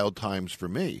the wild times for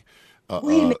me.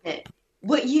 Wait a minute.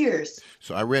 What years?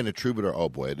 So I ran a Troubadour. Oh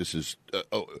boy, this is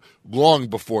long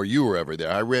before you were ever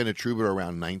there. I ran a Troubadour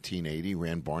around 1980.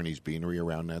 Ran Barney's Beanery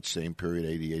around that same period,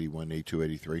 80, 81, 82,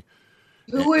 83.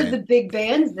 Who were the big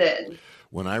bands then?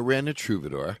 When I ran the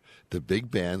Troubadour, the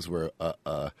big bands were.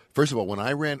 First of all,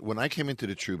 when I came into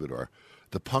the Troubadour,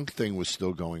 the punk thing was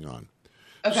still going on.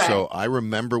 Okay. So I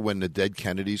remember when the Dead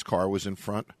Kennedys car was in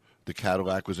front, the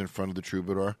Cadillac was in front of the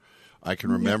Troubadour. I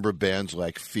can remember bands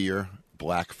like Fear,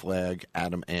 Black Flag,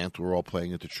 Adam Ant were all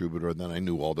playing at the Troubadour. Then I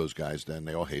knew all those guys then.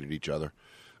 They all hated each other.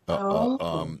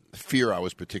 Fear I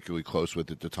was particularly close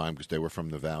with at the time because they were from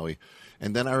the Valley.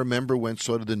 And then I remember when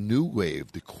sort of the new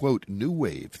wave, the quote, new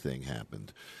wave thing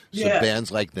happened. So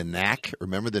bands like the Knack,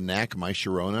 remember the Knack, My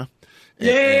Sharona?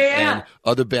 And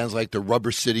other bands like the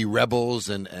Rubber City Rebels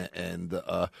and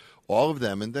all of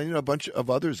them, and then a bunch of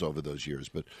others over those years.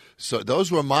 But so those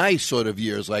were my sort of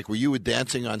years, like where you were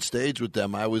dancing on stage with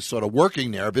them. I was sort of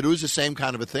working there, but it was the same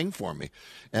kind of a thing for me.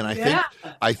 And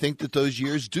I think that those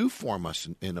years do form us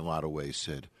in a lot of ways,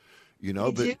 Sid. They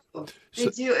do.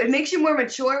 It makes you more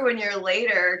mature when you're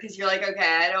later because you're like,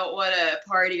 okay, I don't want to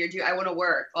party I want to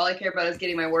work. All I care about is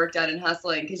getting my work done and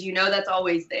hustling because that's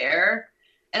always there.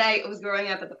 And I was growing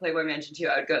up at the Playboy Mansion, too.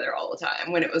 I would go there all the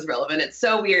time when it was relevant. It's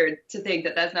so weird to think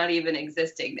that that's not even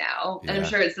existing now. Yeah. And I'm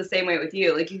sure it's the same way with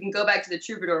you. Like, you can go back to the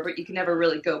Troubadour, but you can never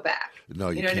really go back. No,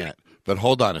 you can't. I mean? But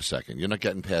hold on a second. You're not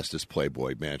getting past this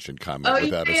Playboy Mansion comment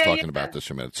without us talking about this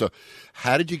for a minute. So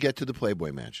how did you get to the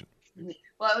Playboy Mansion?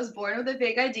 Well, I was born with a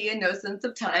fake ID and no sense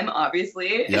of time,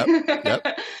 obviously. Yep.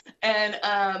 And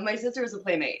my sister was a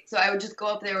playmate. So I would just go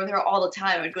up there with her all the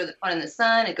time. I would go to the Fun in the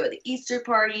Sun. I'd go to the Easter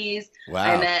parties.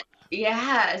 Wow.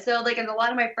 So, and a lot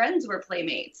of my friends were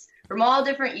playmates from all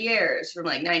different years, from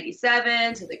like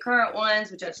 97 to the current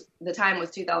ones, which at the time was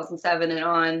 2007 and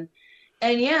on.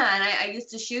 And I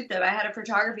used to shoot them. I had a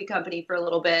photography company for a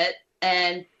little bit.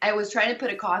 And I was trying to put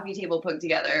a coffee table book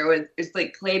together with just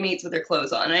like playmates with their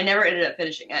clothes on. And I never ended up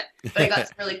finishing it. But I got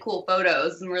some really cool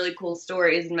photos, some really cool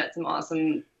stories, and met some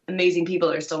awesome, amazing people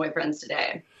that are still my friends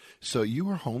today. So you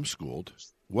were homeschooled.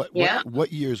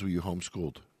 What years were you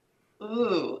homeschooled?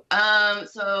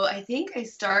 So I think I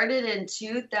started in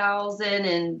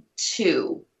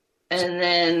 2002. And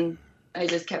then I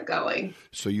just kept going.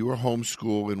 So you were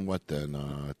homeschooled in what then?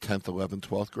 10th, 11th,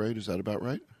 12th grade? Is that about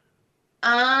right?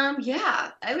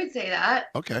 Yeah, I would say that.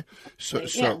 Okay.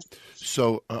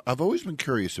 So I've always been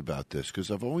curious about this because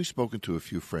I've only spoken to a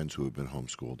few friends who have been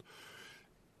homeschooled.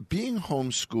 Being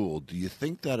homeschooled, do you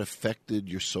think that affected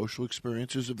your social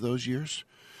experiences of those years?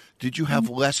 Did you have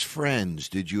less friends?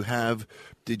 Did you find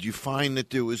that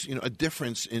there was, a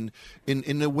difference in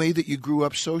the way that you grew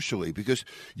up socially? Because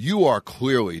you are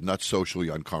clearly not socially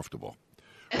uncomfortable.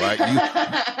 Right,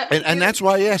 and that's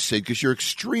why I asked, Sid, because you're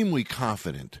extremely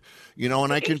confident,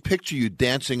 and I can picture you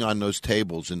dancing on those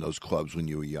tables in those clubs when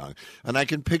you were young, and I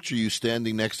can picture you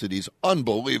standing next to these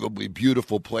unbelievably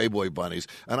beautiful Playboy bunnies,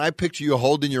 and I picture you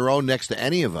holding your own next to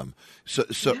any of them. So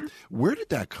where did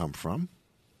that come from?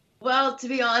 Well, to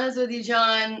be honest with you,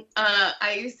 John,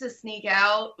 I used to sneak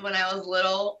out when I was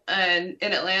little and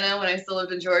in Atlanta when I still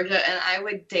lived in Georgia, and I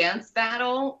would dance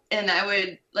battle, and I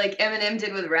would, like Eminem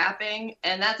did with rapping,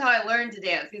 and that's how I learned to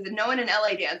dance, because no one in LA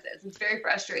dances. It's very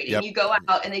frustrating. Yep. You go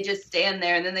out, and they just stand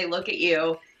there, and then they look at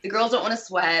you. The girls don't want to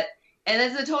sweat. And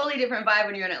it's a totally different vibe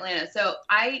when you're in Atlanta. So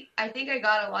I think I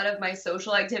got a lot of my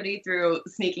social activity through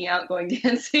sneaking out, going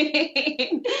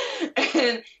dancing,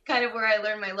 and kind of where I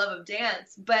learned my love of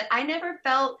dance. But I never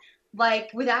felt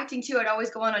like, with acting too, I'd always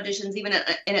go on auditions, even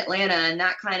in Atlanta, and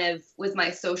that kind of was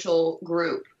my social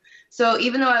group. So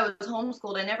even though I was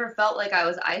homeschooled, I never felt like I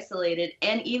was isolated.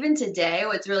 And even today,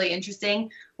 what's really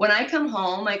interesting, when I come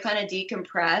home, I kind of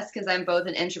decompress because I'm both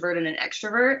an introvert and an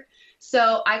extrovert.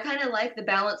 So I kind of like the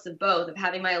balance of both, of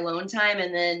having my alone time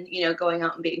and then, going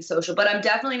out and being social. But I'm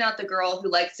definitely not the girl who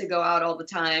likes to go out all the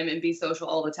time and be social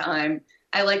all the time.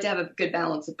 I like to have a good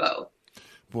balance of both.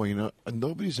 Boy,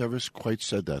 nobody's ever quite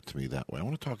said that to me that way. I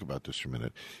want to talk about this for a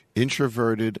minute.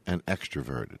 Introverted and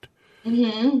extroverted.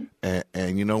 Mm-hmm.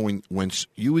 And when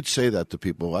you would say that to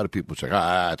people, a lot of people would say,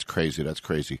 that's crazy, that's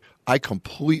crazy. I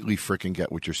completely freaking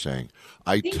get what you're saying.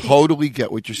 I totally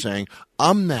get what you're saying.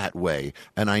 I'm that way,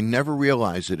 and I never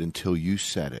realized it until you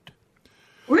said it.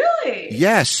 Really?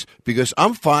 Yes, because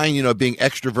I'm fine, being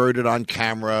extroverted on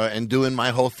camera and doing my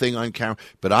whole thing on camera,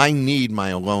 but I need my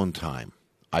alone time.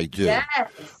 I do. Yes.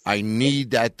 I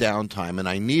need that downtime, and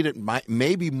I need it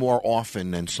maybe more often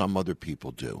than some other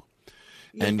people do.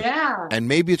 And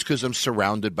maybe it's because I'm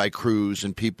surrounded by crews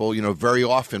and people, very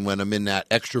often when I'm in that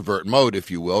extrovert mode,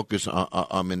 if you will, because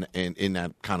I'm in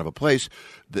that kind of a place,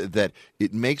 that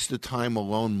it makes the time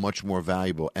alone much more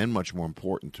valuable and much more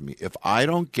important to me. If I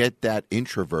don't get that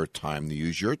introvert time, to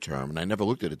use your term, and I never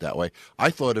looked at it that way, I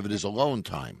thought of it as alone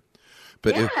time.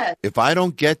 But if I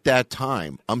don't get that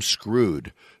time, I'm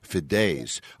screwed for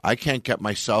days. I can't get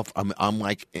myself, I'm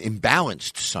like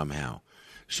imbalanced somehow.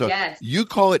 So you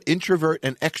call it introvert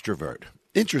and extrovert.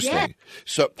 Interesting. Yes.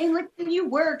 So, and like when you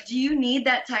work, do you need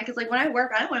that time? Because like when I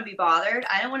work, I don't want to be bothered.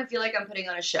 I don't want to feel like I'm putting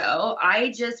on a show.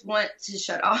 I just want to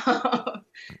shut off.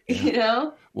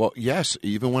 Well, yes.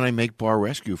 Even when I make Bar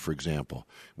Rescue, for example,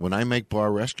 when I make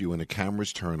Bar Rescue and the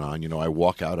cameras turn on, I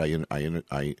walk out,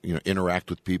 I interact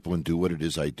with people and do what it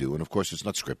is I do. And of course, it's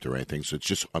not scripted or anything. So it's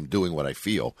just I'm doing what I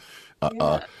feel.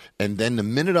 And then the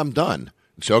minute I'm done.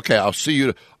 So, okay, I'll see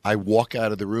you. I walk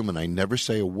out of the room and I never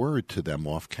say a word to them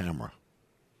off camera.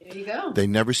 There you go. They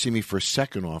never see me for a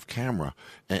second off camera.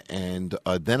 And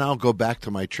then I'll go back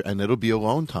to and it'll be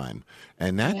alone time.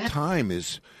 And that time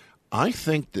is, I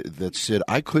think that, Sid,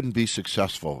 I couldn't be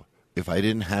successful if I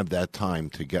didn't have that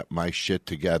time to get my shit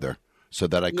together so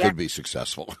that I could be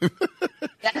successful.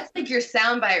 That's like your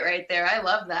soundbite right there. I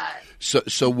love that.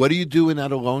 So what do you do in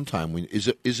that alone time? Is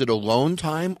it alone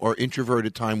time or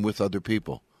introverted time with other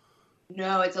people?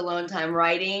 No, it's alone time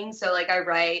writing. So like I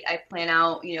write, I plan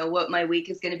out, what my week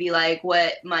is going to be like,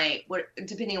 what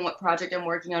depending on what project I'm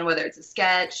working on, whether it's a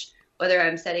sketch, whether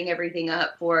I'm setting everything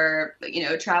up for,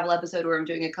 a travel episode where I'm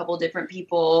doing a couple different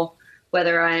people,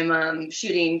 whether I'm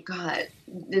shooting,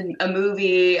 a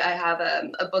movie. I have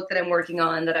a book that I'm working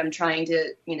on that I'm trying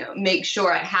to, make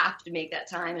sure I have to make that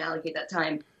time and allocate that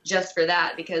time just for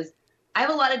that, because I have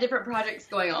a lot of different projects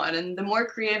going on, and the more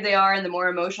creative they are and the more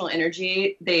emotional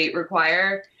energy they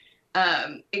require,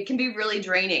 it can be really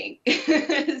draining.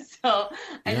 So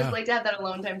I just like to have that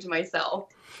alone time to myself.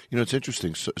 It's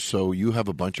interesting. So you have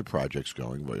a bunch of projects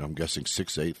going. I'm guessing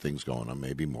 6, 8 things going on,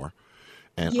 maybe more.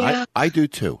 And I do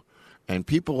too. And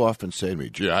people often say to me,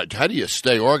 "Gee, how do you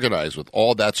stay organized with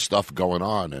all that stuff going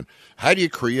on? And how do you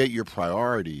create your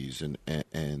priorities?" And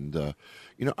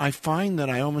I find that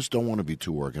I almost don't want to be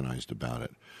too organized about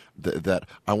it. That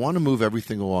I want to move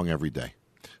everything along every day.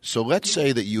 So let's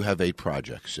say that you have 8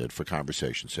 projects, Sid, for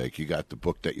conversation's sake. You got the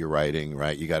book that you're writing,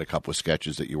 right? You got a couple of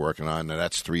sketches that you're working on, and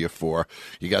that's 3 or 4.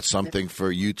 You got something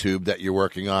for YouTube that you're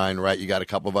working on, right? You got a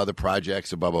couple of other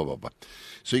projects, blah, blah, blah, blah.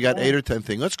 So you got 8 or 10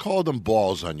 things. Let's call them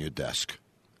balls on your desk.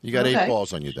 You got 8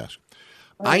 balls on your desk.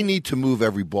 I need to move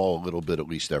every ball a little bit at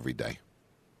least every day.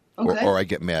 Or I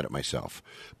get mad at myself.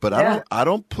 But I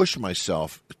don't push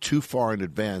myself too far in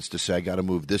advance to say I got to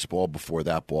move this ball before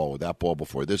that ball, or that ball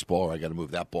before this ball, or I got to move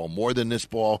that ball more than this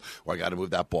ball, or I got to move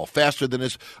that ball faster than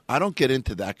this. I don't get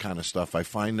into that kind of stuff. I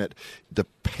find that the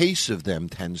pace of them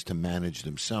tends to manage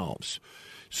themselves.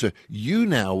 So you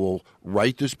now will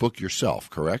write this book yourself,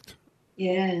 correct?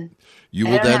 Yeah. You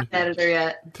will I don't have an editor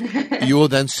yet. You will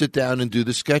then sit down and do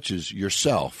the sketches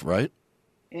yourself, right?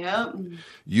 Yep.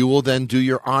 You will then do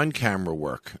your on-camera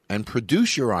work and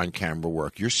produce your on-camera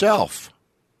work yourself.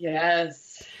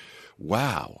 Yes.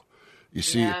 Wow. You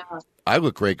see, I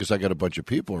look great because I got a bunch of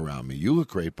people around me. You look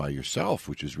great by yourself,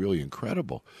 which is really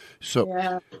incredible.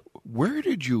 So where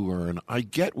did you learn? I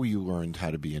get where you learned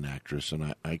how to be an actress,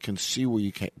 and I can see where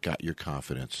you got your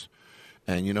confidence.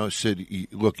 And, Sid,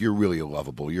 look, you're really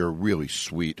lovable. You're a really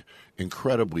sweet,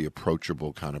 incredibly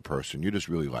approachable kind of person. You're just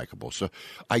really likable. So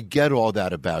I get all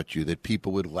that about you, that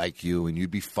people would like you and you'd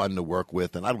be fun to work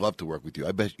with. And I'd love to work with you.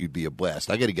 I bet you'd be a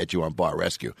blast. I got to get you on Bar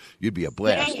Rescue. You'd be a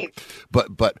blast. Hey.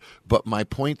 But my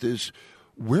point is,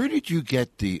 where did you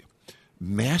get the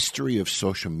mastery of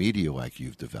social media like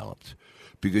you've developed?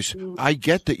 Because I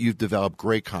get that you've developed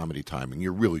great comedy timing.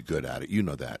 You're really good at it. You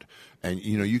know that. And,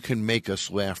 you can make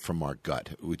us laugh from our gut,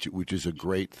 which is a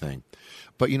great thing.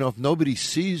 But, if nobody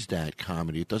sees that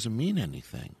comedy, it doesn't mean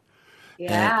anything.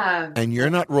 Yeah. And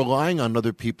you're not relying on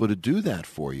other people to do that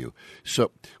for you. So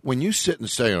when you sit and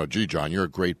say, oh, gee, John, you're a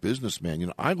great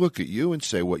businessman, I look at you and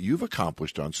say what you've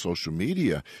accomplished on social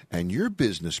media and your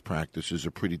business practices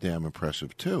are pretty damn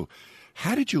impressive, too.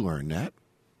 How did you learn that?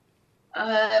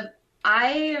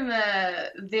 I am a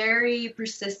very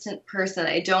persistent person.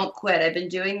 I don't quit. I've been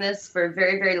doing this for a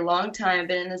very, very long time. I've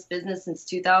been in this business since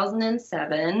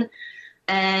 2007.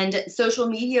 And social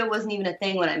media wasn't even a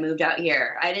thing when I moved out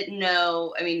here. I didn't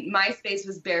know. I mean, MySpace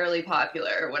was barely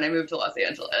popular when I moved to Los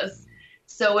Angeles.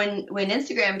 So when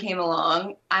Instagram came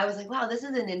along, I was like, wow, this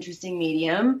is an interesting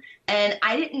medium. And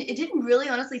it didn't really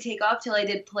honestly take off till I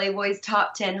did Playboy's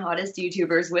top 10 hottest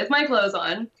YouTubers with my clothes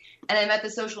on. And I met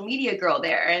the social media girl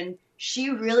there. And she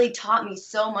really taught me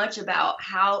so much about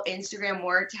how Instagram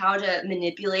worked, how to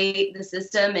manipulate the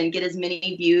system and get as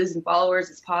many views and followers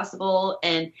as possible.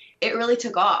 And it really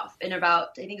took off in about,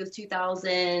 I think it was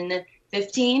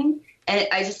 2015. And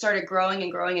I just started growing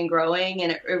and growing and growing,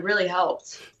 and it really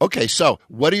helped. Okay, so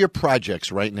what are your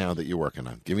projects right now that you're working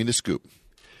on? Give me the scoop.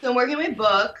 So I'm working on my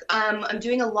book. I'm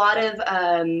doing a lot of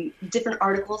different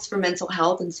articles for mental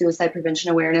health and suicide prevention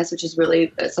awareness, which is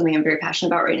really something I'm very passionate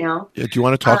about right now. Yeah, do you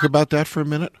want to talk about that for a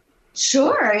minute?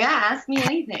 Sure, yeah. Ask me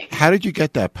anything. How did you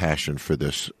get that passion for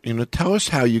this? Tell us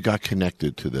how you got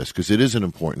connected to this, because it is an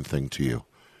important thing to you.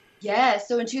 Yeah,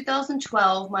 so in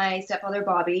 2012, my stepfather,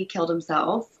 Bobby, killed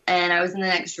himself, and I was in the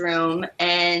next room.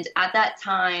 And at that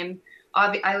time,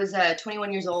 I was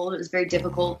 21 years old. It was very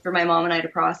difficult for my mom and I to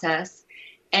process.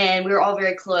 And we were all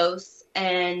very close.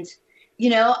 And,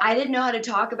 I didn't know how to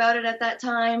talk about it at that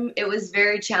time. It was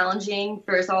very challenging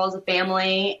for us all as a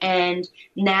family. And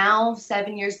now,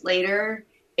 7 years later,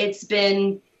 it's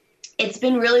been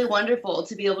really wonderful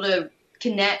to be able to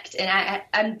connect. And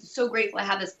I'm so grateful I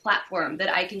have this platform that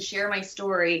I can share my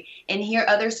story and hear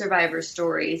other survivors'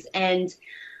 stories. And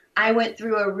I went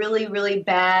through a really, really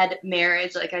bad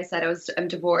marriage. Like I said, I'm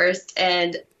divorced,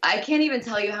 and I can't even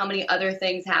tell you how many other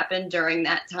things happened during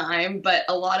that time. But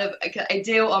I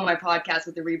do on my podcast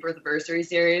with the Rebirth Anniversary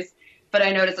series, but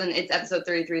I noticed it's episode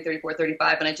 33, 34,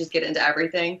 35, and I just get into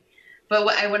everything. But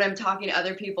when I'm talking to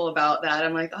other people about that,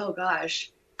 I'm like, oh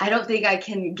gosh, I don't think I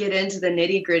can get into the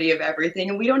nitty gritty of everything,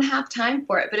 and we don't have time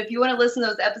for it. But if you want to listen to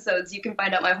those episodes, you can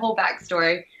find out my whole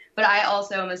backstory. But I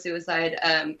also am a suicide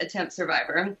attempt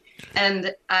survivor.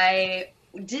 And I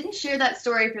didn't share that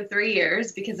story for 3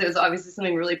 years because it was obviously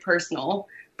something really personal.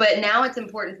 But now it's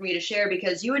important for me to share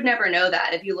because you would never know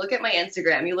that. If you look at my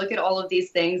Instagram, you look at all of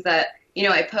these things that,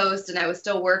 I post, and I was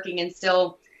still working and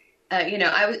still,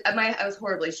 I was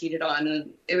horribly cheated on, and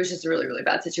it was just a really, really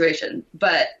bad situation.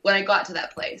 But when I got to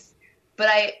that place, but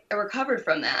I recovered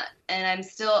from that, and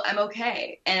I'm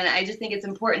okay. And I just think it's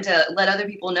important to let other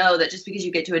people know that just because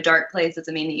you get to a dark place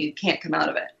doesn't mean that you can't come out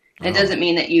of it. And it doesn't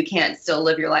mean that you can't still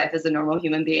live your life as a normal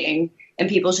human being. And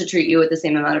people should treat you with the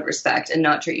same amount of respect and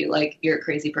not treat you like you're a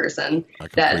crazy person. I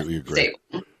completely agree.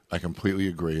 I completely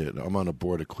agree. I'm on a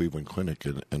board at Cleveland Clinic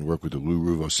and work with the Lou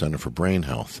Ruvo Center for Brain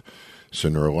Health. So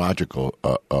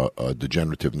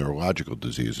degenerative neurological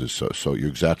diseases. So you're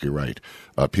exactly right.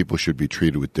 People should be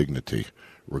treated with dignity,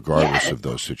 regardless of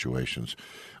those situations.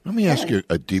 Let me ask you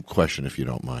a deep question, if you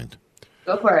don't mind.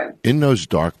 Go for it. In those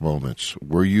dark moments,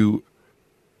 were you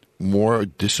more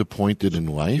disappointed in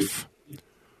life,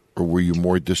 or were you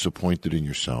more disappointed in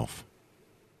yourself?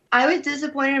 I was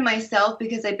disappointed in myself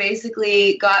because I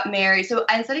basically got married. So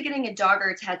instead of getting a dog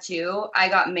or a tattoo, I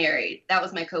got married. That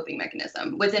was my coping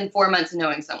mechanism within 4 months of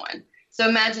knowing someone. So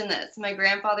imagine this. My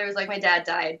grandfather was like my dad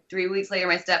died. 3 weeks later,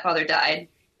 my stepfather died.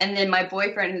 And then my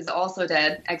boyfriend, who's also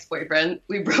dead, ex-boyfriend,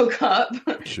 we broke up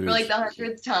for like the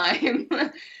 100th time.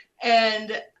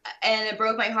 and it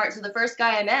broke my heart. So the first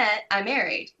guy I met, I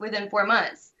married within 4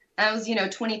 months. I was,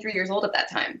 23 years old at that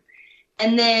time.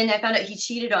 And then I found out he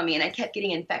cheated on me, and I kept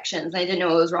getting infections, and I didn't know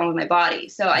what was wrong with my body.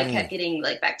 So I kept getting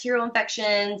like bacterial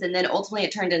infections, and then ultimately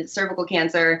it turned into cervical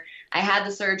cancer. I had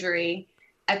the surgery.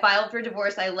 I filed for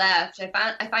divorce. I left. I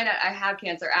find out I have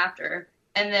cancer after,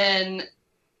 and then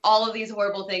all of these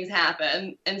horrible things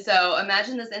happen. And so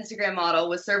imagine this Instagram model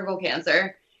with cervical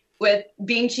cancer, with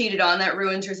being cheated on, that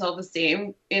ruins your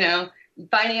self-esteem,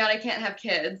 finding out I can't have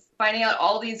kids, finding out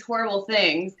all these horrible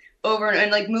things over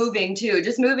and like moving too.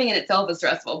 Just moving in itself is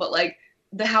stressful, but like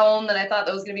the home that I thought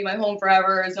that was going to be my home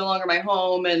forever is no longer my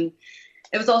home. And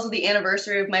it was also the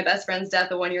anniversary of my best friend's death,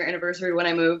 the 1-year anniversary when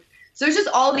I moved. So it's just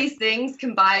all these things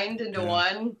combined into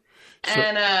one.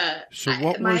 And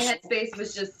my headspace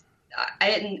was just,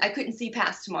 I couldn't see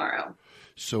past tomorrow.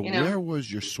 So where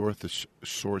was your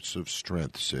source of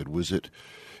strength, Sid? Was it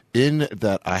in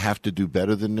that I have to do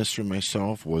better than this for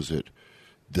myself? Was it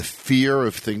the fear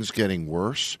of things getting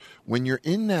worse? When you're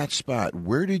in that spot,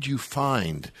 where did you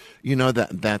find,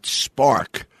 that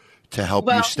spark to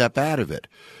help you step out of it?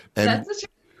 And that's such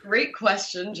a great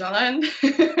question, John.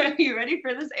 Are you ready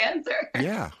for this answer?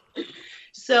 Yeah.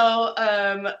 So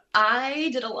I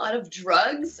did a lot of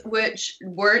drugs, which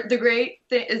weren't the great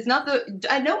thing.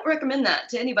 I don't recommend that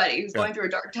to anybody who's going through a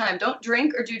dark time. Don't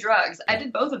drink or do drugs. I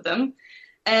did both of them.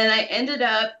 And I ended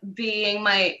up being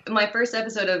my first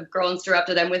episode of Girl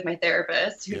Interrupted. I'm with my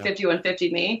therapist who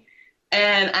 5150'd me.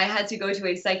 And I had to go to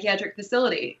a psychiatric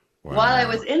facility. Wow. While I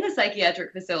was in the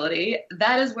psychiatric facility,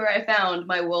 that is where I found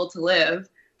my will to live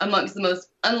amongst the most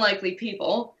unlikely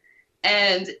people.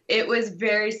 And it was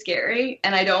very scary.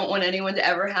 And I don't want anyone to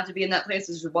ever have to be in that place,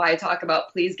 which is why I talk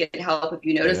about please get help. If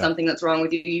you notice something that's wrong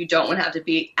with you, you don't want to have to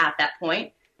be at that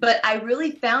point. But I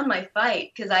really found my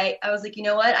fight because I was like, you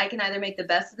know what? I can either make the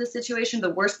best of the situation,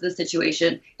 the worst of the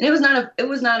situation. And it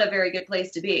was not a very good place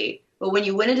to be. But when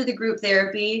you went into the group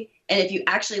therapy, and if you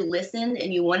actually listened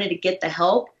and you wanted to get the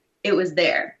help, it was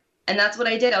there. And that's what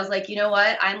I did. I was like, you know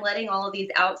what? I'm letting all of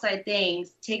these outside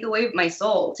things take away my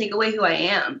soul, take away who I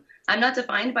am. I'm not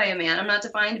defined by a man. I'm not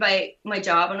defined by my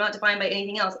job. I'm not defined by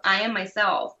anything else. I am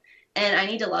myself, and I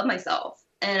need to love myself.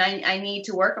 And I need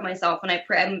to work on myself. And I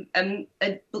pray. I'm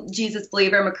a Jesus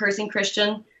believer. I'm a cursing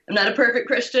Christian. I'm not a perfect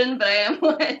Christian, but I am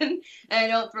one. And I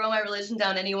don't throw my religion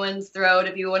down anyone's throat.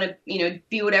 If you want to,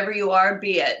 be whatever you are,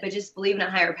 be it. But just believe in a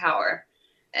higher power.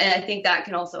 And I think that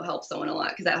can also help someone a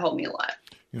lot because that helped me a lot.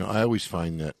 I always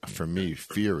find that for me,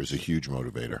 fear is a huge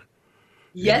motivator.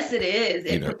 Yes, it is.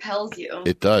 It propels you.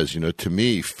 It does. To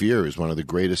me, fear is one of the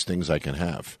greatest things I can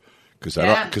have. Because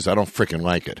I don't freaking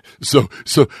like it. So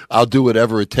I'll do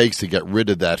whatever it takes to get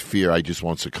rid of that fear. I just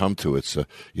won't succumb to it. So,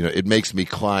 it makes me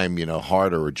climb,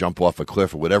 harder or jump off a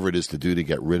cliff or whatever it is to do to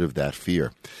get rid of that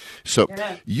fear. So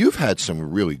you've had some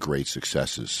really great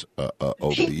successes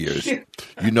over the years.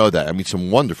 You know that. I mean, some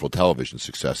wonderful television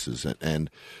successes. And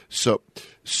so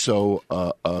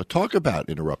talk about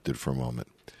Interrupted for a moment.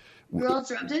 Girl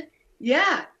Interrupted?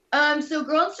 Yeah. So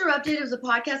Girl Interrupted was a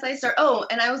podcast I started. Oh,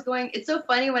 and I was going, it's so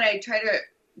funny when I try to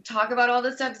talk about all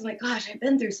this stuff because I'm like, gosh, I've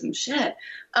been through some shit.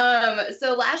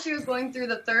 So last year I was going through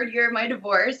the 3rd year of my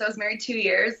divorce. I was married 2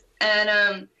 years,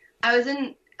 and I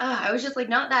was just like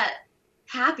not that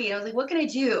happy. And I was like, what can I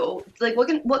do? Like,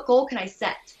 what goal can I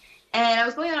set? And I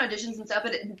was going on auditions and stuff,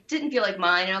 but it didn't feel like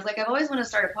mine. And I was like, I've always wanted to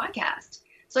start a podcast.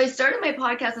 So I started my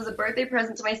podcast as a birthday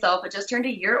present to myself. It just turned a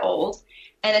year old.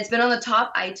 And it's been on the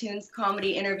top iTunes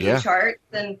comedy interview charts.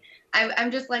 And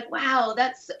I'm just like, wow,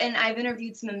 and I've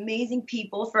interviewed some amazing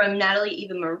people from Natalie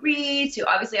Eva Marie to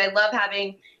obviously I love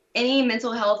having any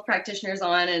mental health practitioners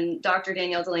on. And Dr.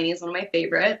 Danielle Delaney is one of my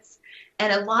favorites.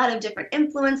 And a lot of different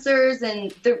influencers.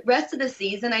 And the rest of the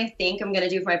season, I think I'm going to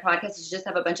do for my podcast is just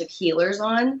have a bunch of healers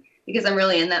on because I'm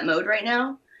really in that mode right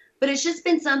now. But it's just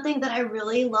been something that I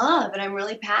really love and I'm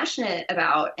really passionate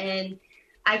about. And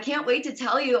I can't wait to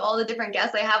tell you all the different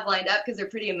guests I have lined up because they're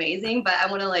pretty amazing, but I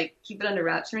want to keep it under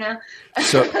wraps for now.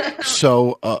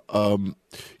 So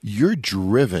you're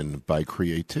driven by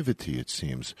creativity, it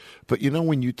seems. But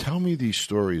when you tell me these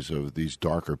stories of these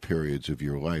darker periods of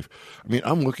your life, I mean,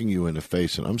 I'm looking you in the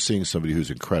face and I'm seeing somebody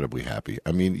who's incredibly happy.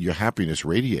 I mean, your happiness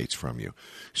radiates from you.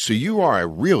 So you are a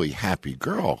really happy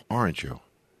girl, aren't you?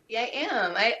 Yeah, I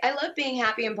am. I love being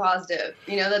happy and positive.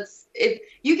 If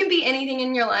you can be anything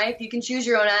in your life, you can choose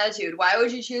your own attitude. Why would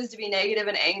you choose to be negative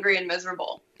and angry and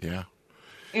miserable? Yeah.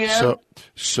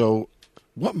 So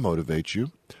what motivates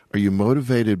you? Are you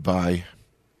motivated by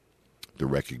the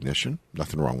recognition?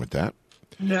 Nothing wrong with that.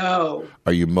 No.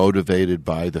 Are you motivated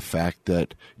by the fact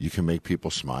that you can make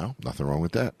people smile? Nothing wrong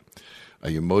with that. Are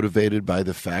you motivated by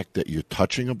the fact that you're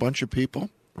touching a bunch of people,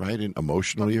 right,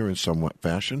 emotionally or in some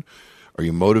fashion? Are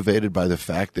you motivated by the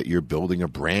fact that you're building a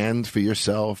brand for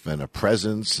yourself and a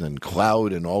presence and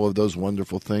clout and all of those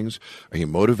wonderful things? Are you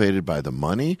motivated by the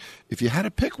money? If you had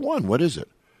to pick one, what is it?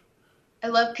 I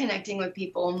love connecting with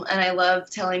people, and I love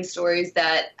telling stories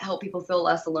that help people feel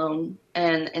less alone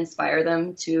and inspire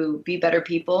them to be better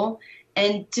people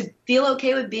and to feel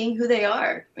okay with being who they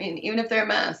are. I mean, even if they're a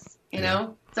mess, you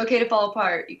know, it's okay to fall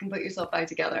apart. You can put yourself back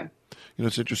together. You know,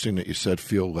 it's interesting that you said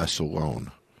feel less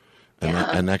alone.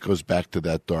 And that goes back to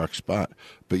that dark spot.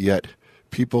 But yet,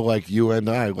 people like you and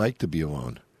I like to be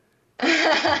alone.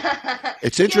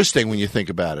 It's interesting when you think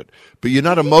about it. But you're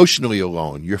not emotionally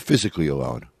alone. You're physically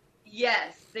alone.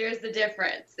 Yes, there's the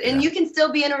difference. And you can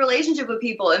still be in a relationship with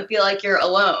people and feel like you're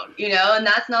alone, you know, and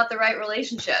that's not the right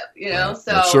relationship, you know.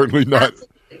 So that's certainly not.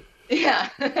 Absolutely.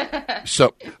 Yeah.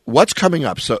 So what's coming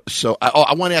up? So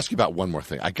I want to ask you about one more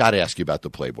thing. I got to ask you about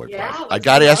the Playboy Project. I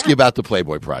got to ask you about the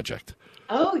Playboy Project.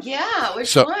 Oh yeah,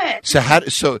 which one?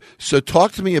 So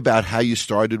talk to me about how you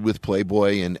started with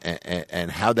Playboy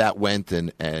and how that went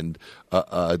and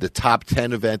the top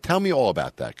 10 event. Tell me all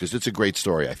about that because it's a great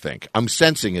story. I think I'm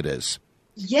sensing it is.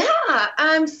 Yeah.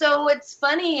 So what's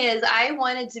funny is I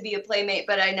wanted to be a playmate,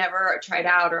 but I never tried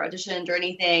out or auditioned or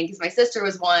anything because my sister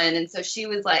was one, and so she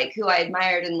was like who I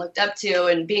admired and looked up to,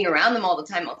 and being around them all the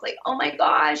time, I was like, oh my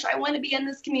gosh, I want to be in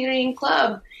this community and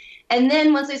club. And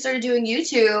then once I started doing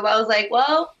YouTube, I was like,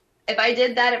 well, if I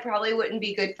did that, it probably wouldn't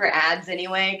be good for ads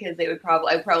anyway, because I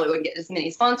probably wouldn't get as many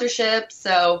sponsorships.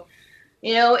 So,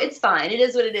 you know, it's fine. It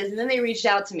is what it is. And then they reached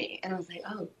out to me, and I was like,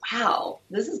 oh, wow,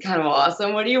 this is kind of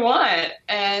awesome. What do you want?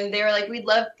 And they were like, we'd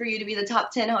love for you to be the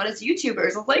top 10 hottest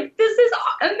YouTubers. I was like, this is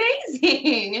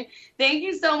amazing. Thank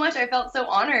you so much. I felt so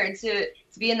honored to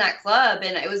be in that club,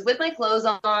 and I was with my clothes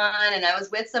on, and I was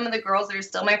with some of the girls that are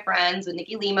still my friends, with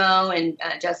Nikki Limo and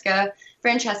Lauren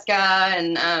Francesca,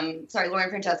 and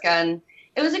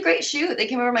it was a great shoot. They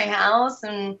came over to my house,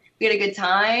 and we had a good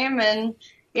time, and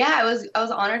yeah, I was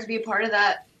honored to be a part of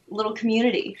that little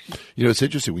community. You know, it's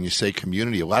interesting when you say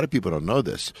community. A lot of people don't know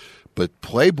this, but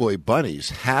Playboy Bunnies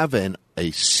have a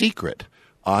secret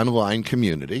online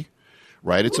community,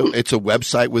 right? It's a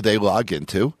website where they log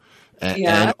into.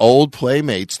 And old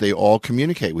playmates, they all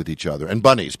communicate with each other. And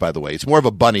bunnies, by the way. It's more of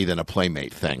a bunny than a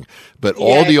playmate thing. But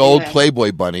all the old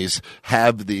Playboy bunnies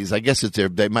have these, I guess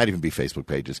they might even be Facebook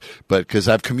pages. But because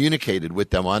I've communicated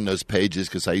with them on those pages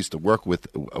because I used to work with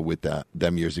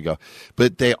them years ago.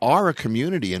 But they are a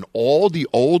community, and all the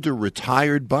older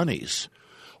retired bunnies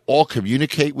all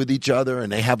communicate with each other,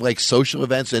 and they have like social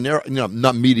events, and they're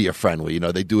not media friendly.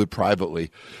 They do it privately,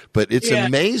 but it's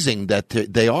amazing that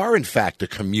they are in fact a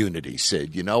community,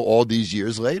 Sid. All these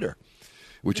years later,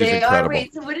 which is incredible.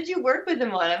 Wait, so what did you work with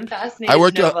them on? I'm fascinated. I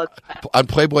worked to know about that. On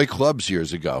Playboy clubs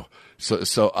years ago.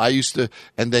 So I used to,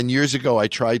 and then years ago I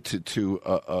tried to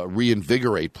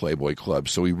reinvigorate Playboy Club.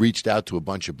 So we reached out to a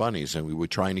bunch of bunnies, and we were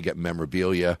trying to get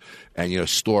memorabilia and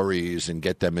stories and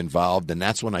get them involved. And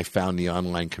that's when I found the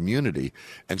online community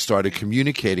and started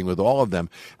communicating with all of them.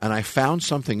 And I found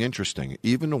something interesting.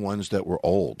 Even the ones that were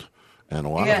old, and a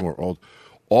lot of them were old,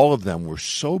 all of them were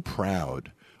so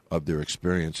proud of their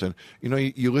experience. And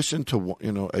you listen to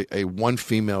a one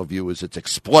female view is it's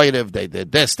exploitive, they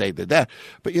did this, they did that,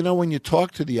 but when you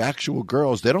talk to the actual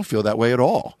girls, they don't feel that way at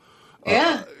all.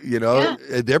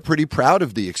 They're pretty proud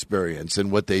of the experience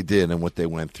and what they did and what they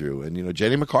went through. And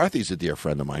Jenny McCarthy's a dear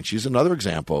friend of mine. She's another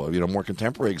example of more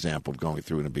contemporary example of going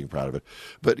through it and being proud of it.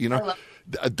 But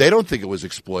they don't think it was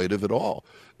exploitive at all.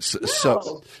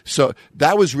 So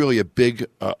that was really a big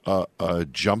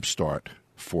jump start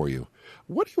for you.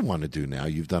 What do you want to do now?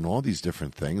 You've done all these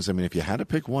different things. I mean, if you had to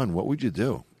pick one, what would you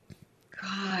do?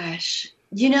 Gosh.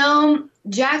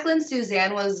 Jacqueline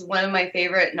Suzanne was one of my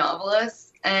favorite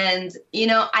novelists. And,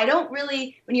 I don't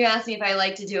really, when you ask me if I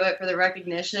like to do it for the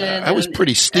recognition. That was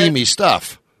pretty steamy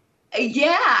stuff.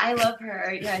 Yeah, I love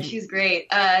her. Yeah, she's great.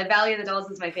 Valley of the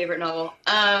Dolls is my favorite novel.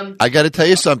 I got to tell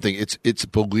you something. It's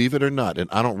believe it or not, and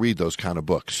I don't read those kind of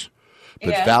books,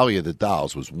 but Valley of the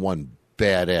Dolls was one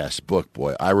badass book,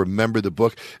 boy. I remember the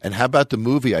book. And how about the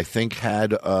movie? I think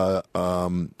had what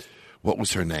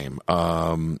was her name?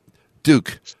 Patty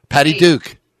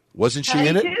Duke. Wasn't she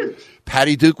in it?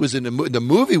 Patty Duke was in the movie. The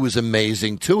movie was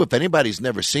amazing too. If anybody's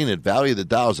never seen it, Valley of the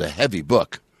Dolls is a heavy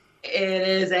book. It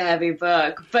is a heavy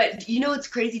book. But it's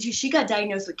crazy too. She got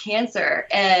diagnosed with cancer,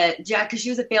 because she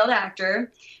was a failed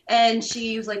actor. And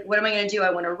she was like, what am I going to do?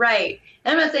 I want to write.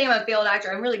 And I'm not saying I'm a failed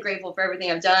actor. I'm really grateful for everything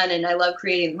I've done, and I love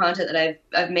creating the content that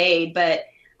I've made. But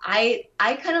I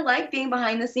kind of like being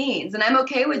behind the scenes, and I'm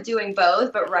okay with doing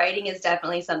both. But writing is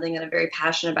definitely something that I'm very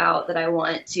passionate about, that I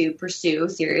want to pursue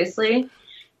seriously.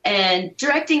 And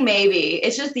directing, maybe.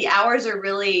 It's just the hours are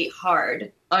really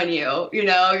hard on you. You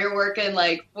know, you're working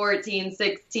like 14,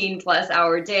 16 plus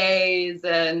hour days.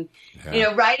 And, you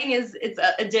know, writing it's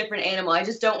a different animal. I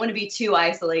just don't want to be too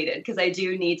isolated because I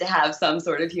do need to have some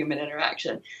sort of human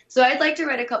interaction. So I'd like to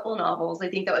write a couple novels. I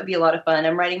think that would be a lot of fun.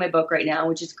 I'm writing my book right now,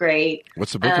 which is great.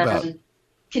 What's the book about?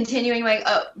 Continuing my,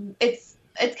 it's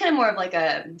kind of more of like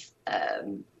a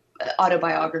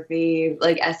autobiography,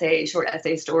 like short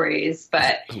essay stories,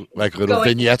 but like little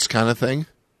vignettes kind of thing.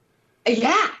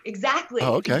 Yeah, exactly.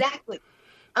 Oh, okay. Exactly.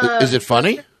 Is it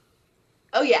funny?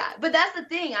 Oh yeah, but that's the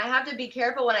thing. I have to be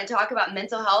careful when I talk about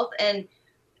mental health and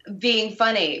being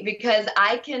funny because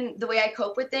the way I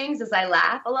cope with things is I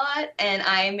laugh a lot and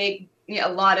I make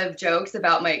a lot of jokes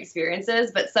about my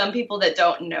experiences. But some people that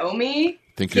don't know me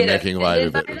think you're making light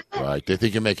of it, right? They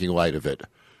think you're making light of it.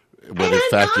 When in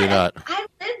fact you're not. I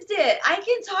lived it. I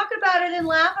can talk about it and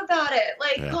laugh about it.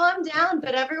 Like, calm down.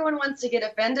 But everyone wants to get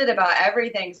offended about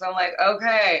everything. So I'm like,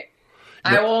 okay,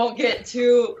 I won't get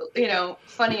too,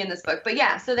 funny in this book. But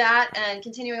yeah, so that and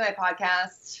continuing my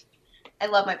podcast. I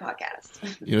love my podcast.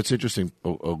 It's interesting.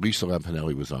 Lisa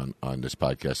Lampanelli was on this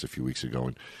podcast a few weeks ago,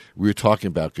 and we were talking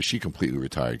about, because she completely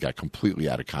retired, got completely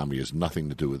out of comedy, has nothing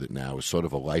to do with it now, is sort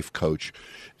of a life coach.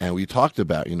 And we talked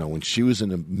about, when she was in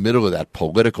the middle of that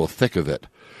political thick of it,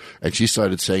 and she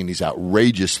started saying these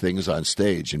outrageous things on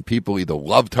stage, and people either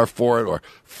loved her for it or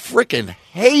frickin'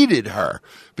 hated her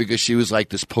because she was like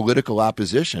this political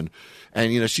opposition.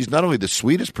 And, she's not only the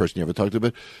sweetest person you ever talked to,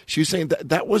 but she was saying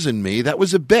that wasn't me, that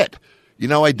was a bit.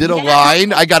 I did a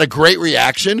line. I got a great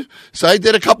reaction. So I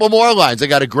did a couple more lines. I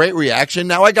got a great reaction.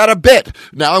 Now I got a bit.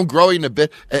 Now I'm growing a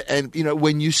bit. And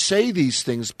when you say these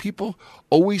things, people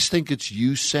always think it's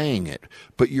you saying it.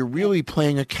 But you're really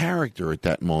playing a character at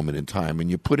that moment in time.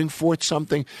 And you're putting forth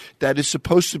something that is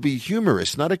supposed to be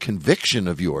humorous, not a conviction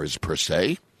of yours per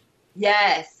se.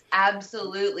 Yes,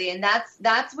 absolutely. And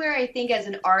that's where I think as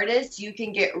an artist, you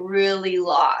can get really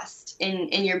lost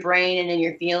in your brain and in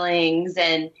your feelings.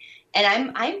 And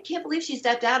I can't believe she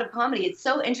stepped out of comedy. It's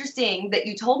so interesting that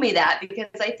you told me that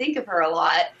because I think of her a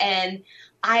lot. And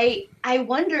I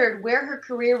wondered where her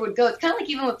career would go. It's kind of like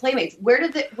even with Playmates. Where do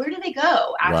they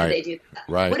go after they do that?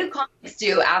 Right. What do comics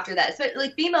do after that? So,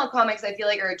 like female comics, I feel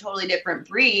like are a totally different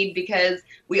breed because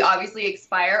we obviously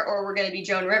expire or we're going to be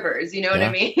Joan Rivers. You know what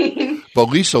I mean? But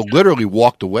Lisa literally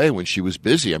walked away when she was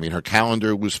busy. I mean, her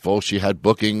calendar was full. She had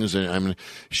bookings. And I mean,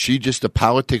 the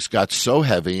politics got so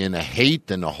heavy and the hate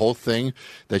and the whole thing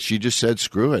that she just said,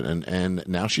 screw it. And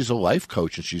now she's a life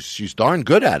coach and she's darn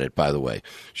good at it, by the way.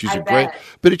 She's great.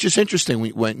 But it's just interesting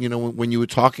when you were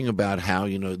talking about how,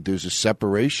 there's a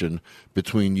separation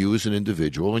between you as an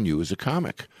individual and you as a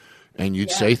comic. And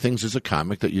you'd say things as a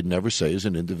comic that you'd never say as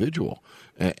an individual.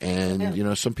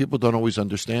 And some people don't always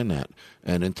understand that.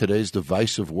 And in today's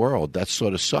divisive world, that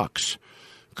sort of sucks.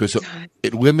 Because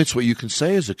it limits what you can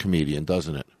say as a comedian,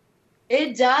 doesn't it?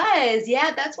 It does.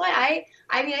 Yeah, that's why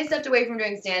I stepped away from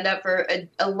doing stand-up for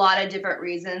a lot of different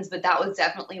reasons, but that was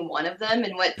definitely one of them.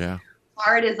 And what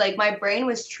hard is like my brain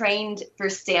was trained for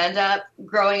stand-up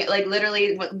growing, like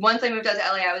literally once I moved out to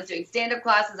LA, I was doing stand-up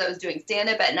classes. I was doing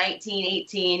stand-up at 19,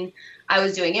 18. I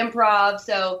was doing improv.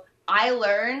 So I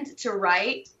learned to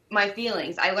write my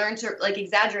feelings. I learned to like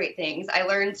exaggerate things. I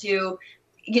learned to,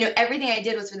 everything I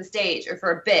did was for the stage or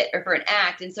for a bit or for an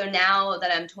act. And so now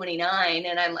that I'm 29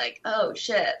 and I'm like, oh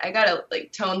shit, I gotta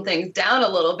like tone things down a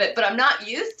little bit, but I'm not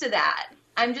used to that.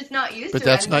 I'm just not used to it. But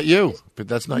that's not you.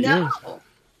 you.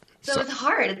 So it's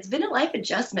hard. It's been a life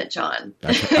adjustment, John.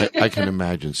 I can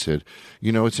imagine, Sid.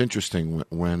 It's interesting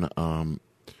when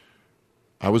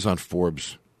I was on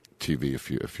Forbes TV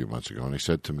a few months ago, and they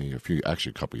said to me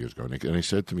a couple years ago, and they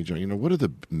said to me, John, what are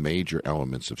the major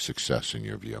elements of success in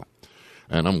your view?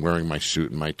 And I'm wearing my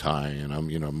suit and my tie, and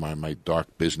I'm my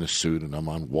dark business suit, and I'm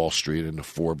on Wall Street in the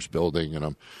Forbes building, and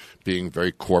I'm being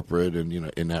very corporate and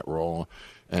in that role,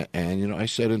 and I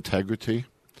said integrity,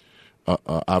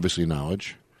 obviously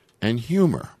knowledge. And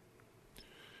humor.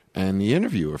 And the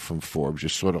interviewer from Forbes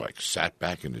just sort of like sat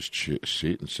back in his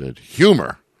seat and said,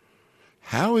 humor?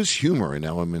 How is humor an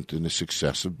element in the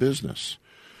success of business?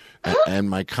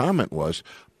 And my comment was,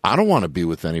 I don't want to be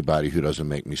with anybody who doesn't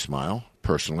make me smile,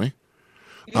 personally.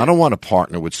 I don't want to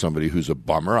partner with somebody who's a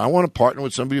bummer. I want to partner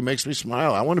with somebody who makes me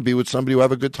smile. I want to be with somebody who I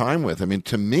have a good time with. I mean,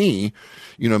 to me,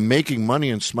 making money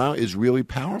and smile is really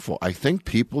powerful. I think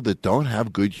people that don't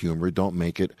have good humor don't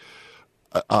make it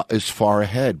is far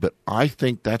ahead, but I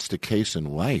think that's the case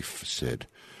in life, Sid,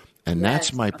 and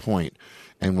that's my point.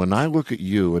 And when I look at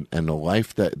you and the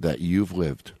life that you've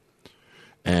lived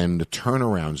and the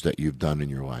turnarounds that you've done in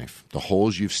your life, the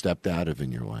holes you've stepped out of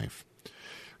in your life,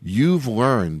 You've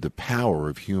learned the power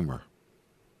of humor.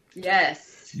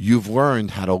 Yes. You've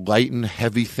learned how to lighten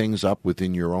heavy things up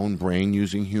within your own brain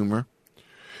using humor.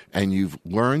 And you've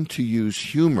learned to use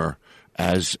humor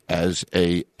as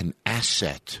an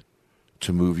asset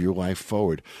to move your life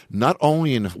forward. Not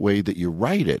only in a way that you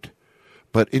write it,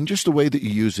 but in just the way that you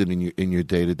use it in your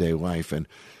day-to-day life. And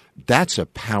that's a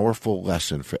powerful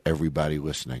lesson for everybody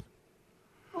listening.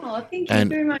 Oh, thank you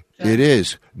very much. It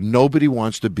is. Nobody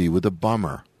wants to be with a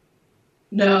bummer.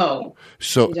 No.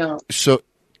 So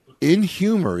in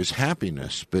humor is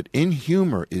happiness, but in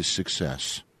humor is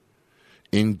success.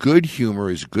 In good humor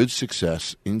is good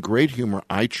success. In great humor,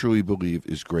 I truly believe,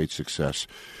 is great success.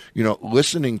 You know,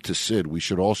 listening to Sid, we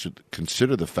should also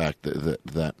consider the fact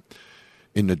that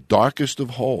in the darkest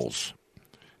of holes,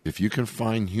 if you can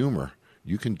find humor,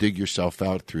 you can dig yourself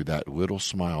out through that little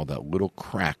smile, that little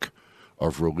crack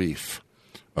of relief,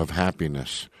 of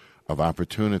happiness, of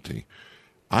opportunity.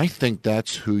 I think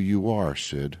that's who you are,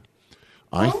 Sid.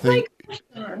 Thank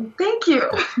you.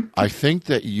 I think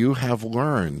that you have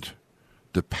learned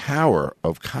the power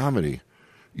of comedy.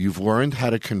 You've learned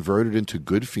how to convert it into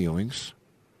good feelings,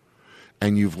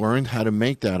 and you've learned how to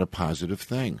make that a positive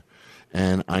thing.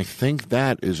 And I think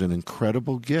that is an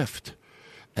incredible gift.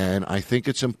 And I think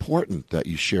it's important that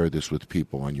you share this with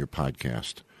people on your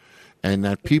podcast, and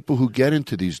that people who get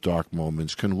into these dark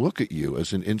moments can look at you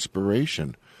as an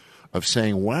inspiration of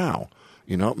saying, wow,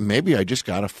 you know, maybe I just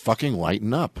got to fucking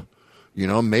lighten up. You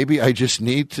know, maybe I just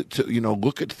need to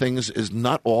look at things as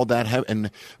not all that heavy. And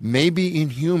maybe in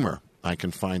humor, I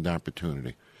can find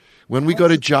opportunity. When we go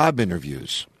to job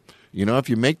interviews, you know, if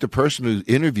you make the person who's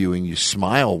interviewing you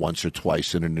smile once or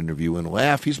twice in an interview and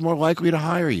laugh, he's more likely to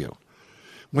hire you.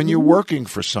 When you're working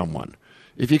for someone,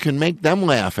 if you can make them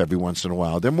laugh every once in a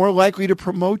while, they're more likely to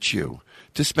promote you,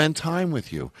 to spend time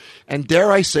with you. And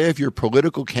dare I say, if you're a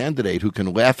political candidate who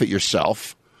can laugh at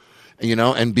yourself, you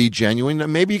know, and be genuine,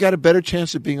 then maybe you got a better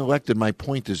chance of being elected. My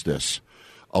point is this: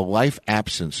 a life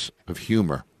absence of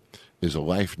humor is a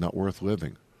life not worth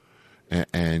living.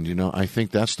 And you know, I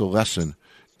think that's the lesson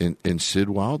in Sid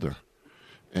Wilder.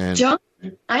 And John,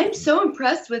 I'm so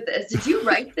impressed with this. Did you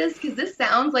write this? Because this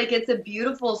sounds like it's a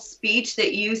beautiful speech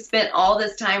that you spent all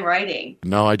this time writing.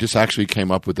 No, I just actually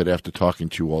came up with it after talking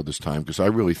to you all this time, because I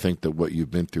really think that what you've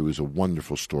been through is a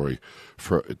wonderful story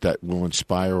that will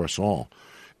inspire us all.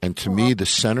 And to me, the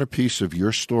centerpiece of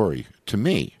your story, to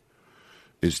me,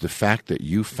 is the fact that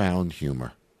you found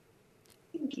humor.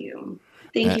 Thank you.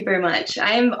 Thank you very much.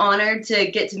 I am honored to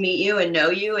get to meet you and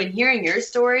know you, and hearing your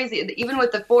stories, even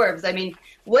with the Forbes. I mean,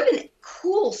 what a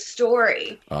cool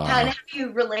story. How have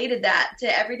you related that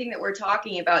to everything that we're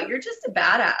talking about? You're just a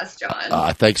badass,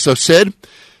 John. Thanks. So, Sid,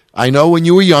 I know when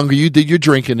you were younger, you did your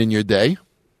drinking in your day.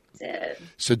 Did.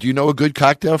 So do you know a good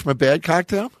cocktail from a bad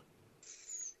cocktail?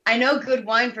 I know good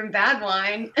wine from bad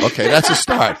wine. Okay, that's a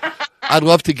start. I'd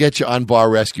love to get you on Bar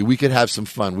Rescue. We could have some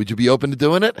fun. Would you be open to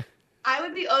doing it? I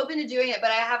would be open to doing it,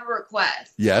 but I have a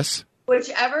request. Yes.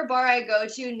 Whichever bar I go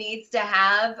to needs to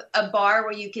have a bar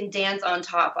where you can dance on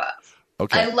top of.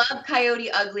 Okay. I love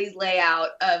Coyote Ugly's layout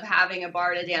of having a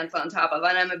bar to dance on top of,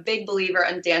 and I'm a big believer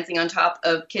in dancing on top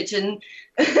of kitchen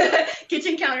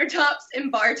countertops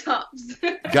and bar tops.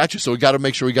 Gotcha. So we got to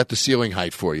make sure we got the ceiling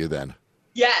height for you then.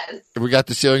 Yes. If we got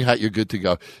the ceiling height, you're good to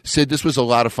go. Sid, this was a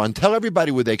lot of fun. Tell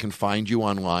everybody where they can find you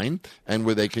online and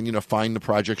where they can, find the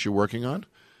projects you're working on.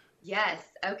 Yes.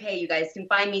 Okay, you guys can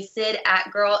find me, Sid, at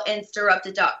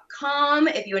girlinterrupted.com.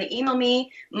 If you want to email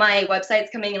me, my website's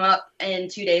coming up in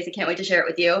 2 days. I can't wait to share it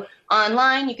with you.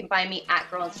 Online, you can find me at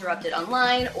Girl Interrupted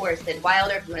Online, or Sid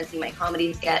Wilder if you want to see my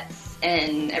comedy skits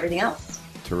and everything else.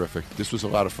 Terrific. This was a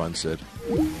lot of fun, Sid.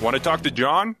 Want to talk to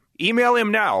John? Email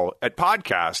him now at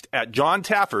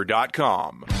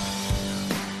podcast@johntaffer.com.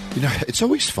 It's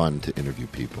always fun to interview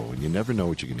people, and you never know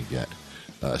what you're going to get.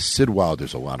 Sid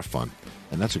Wilder's a lot of fun,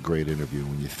 and that's a great interview.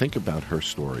 When you think about her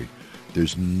story,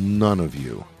 there's none of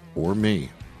you or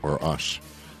me or us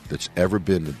that's ever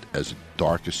been in as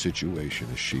dark a situation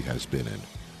as she has been in.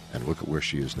 And look at where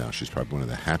she is now. She's probably one of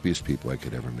the happiest people I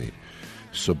could ever meet.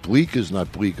 So bleak is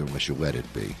not bleak unless you let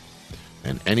it be.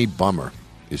 And any bummer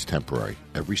is temporary.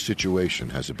 Every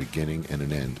situation has a beginning and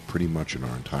an end pretty much in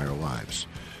our entire lives.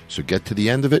 So get to the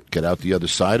end of it, get out the other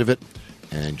side of it,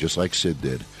 and just like Sid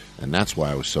did. And that's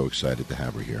why I was so excited to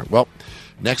have her here. Well,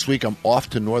 next week I'm off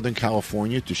to Northern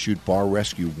California to shoot Bar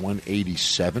Rescue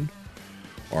 187.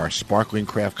 Our sparkling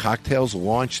craft cocktails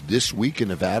launch this week in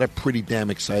Nevada. Pretty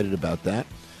damn excited about that.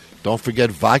 Don't forget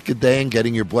Vodka Day and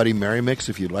getting your Bloody Mary mix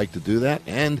if you'd like to do that.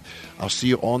 And I'll see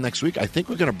you all next week. I think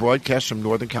we're going to broadcast from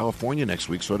Northern California next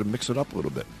week, sort of mix it up a little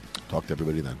bit. Talk to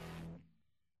everybody then.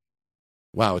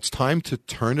 Wow, it's time to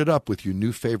turn it up with your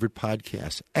new favorite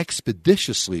podcast,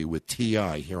 Expeditiously with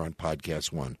T.I. here on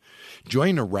Podcast One.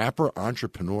 Join a rapper,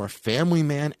 entrepreneur, family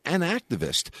man, and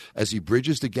activist as he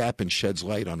bridges the gap and sheds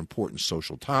light on important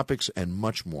social topics and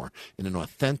much more in an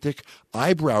authentic,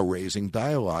 eyebrow-raising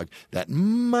dialogue that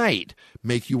might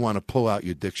make you want to pull out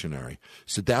your dictionary.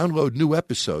 So download new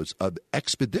episodes of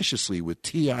Expeditiously with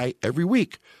T.I. every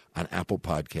week on Apple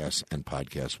Podcasts and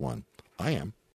Podcast One. I am.